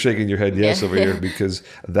you're shaking your head yes over here because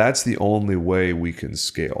that's the only way we can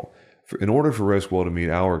scale. In order for Riskwell to meet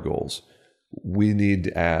our goals, we need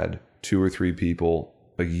to add 2 or 3 people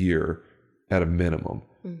a year at a minimum.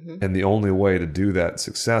 And the only way to do that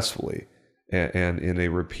successfully and in a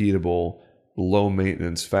repeatable, low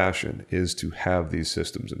maintenance fashion is to have these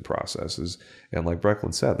systems and processes. And like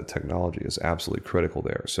Brecklin said, the technology is absolutely critical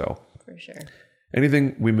there. So for sure.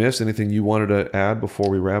 Anything we missed? Anything you wanted to add before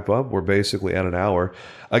we wrap up? We're basically at an hour.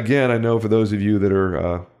 Again, I know for those of you that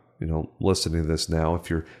are listening to this now, if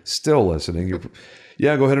you're still listening,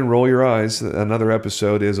 go ahead and roll your eyes. Another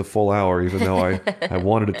episode is a full hour, even though I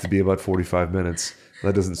wanted it to be about 45 minutes.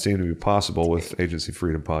 That doesn't seem to be possible with Agency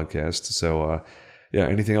Freedom Podcast. So,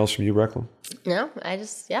 anything else from you, Brecklin? No,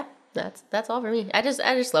 that's all for me. I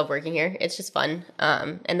just love working here. It's just fun.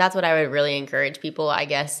 And that's what I would really encourage people, I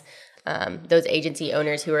guess, those agency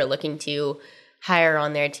owners who are looking to hire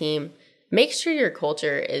on their team. Make sure your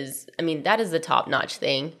culture is, that is the top-notch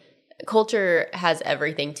thing. Culture has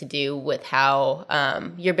everything to do with how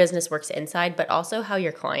your business works inside, but also how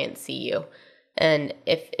your clients see you. And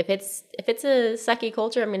if it's a sucky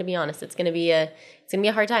culture, I'm going to be honest, it's going to be a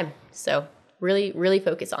hard time. So really, really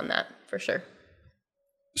focus on that for sure.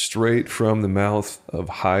 Straight from the mouth of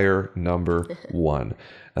hire number 1.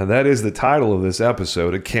 And that is the title of this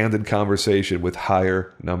episode, A Candid Conversation with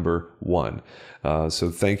Hire Number 1. So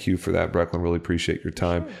thank you for that, Brecklin. Really appreciate your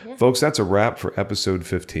time. Sure, yeah. Folks, that's a wrap for episode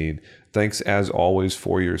 15. Thanks, as always,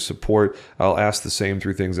 for your support. I'll ask the same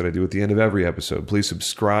 3 things that I do at the end of every episode. Please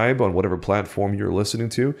subscribe on whatever platform you're listening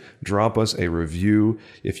to. Drop us a review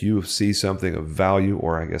if you see something of value,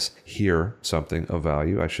 or I guess hear something of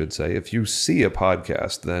value, I should say. If you see a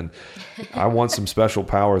podcast, then I want some special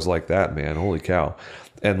powers like that, man. Holy cow.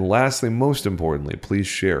 And lastly, most importantly, please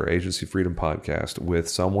share Agency Freedom Podcast with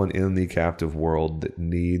someone in the captive world that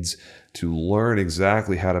needs to learn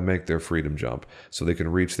exactly how to make their freedom jump so they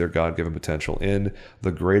can reach their God-given potential in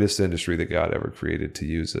the greatest industry that God ever created, to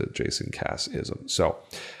use a Jason Cass-ism. So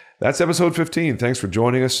that's episode 15. Thanks for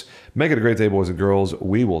joining us. Make it a great day, boys and girls.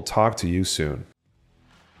 We will talk to you soon.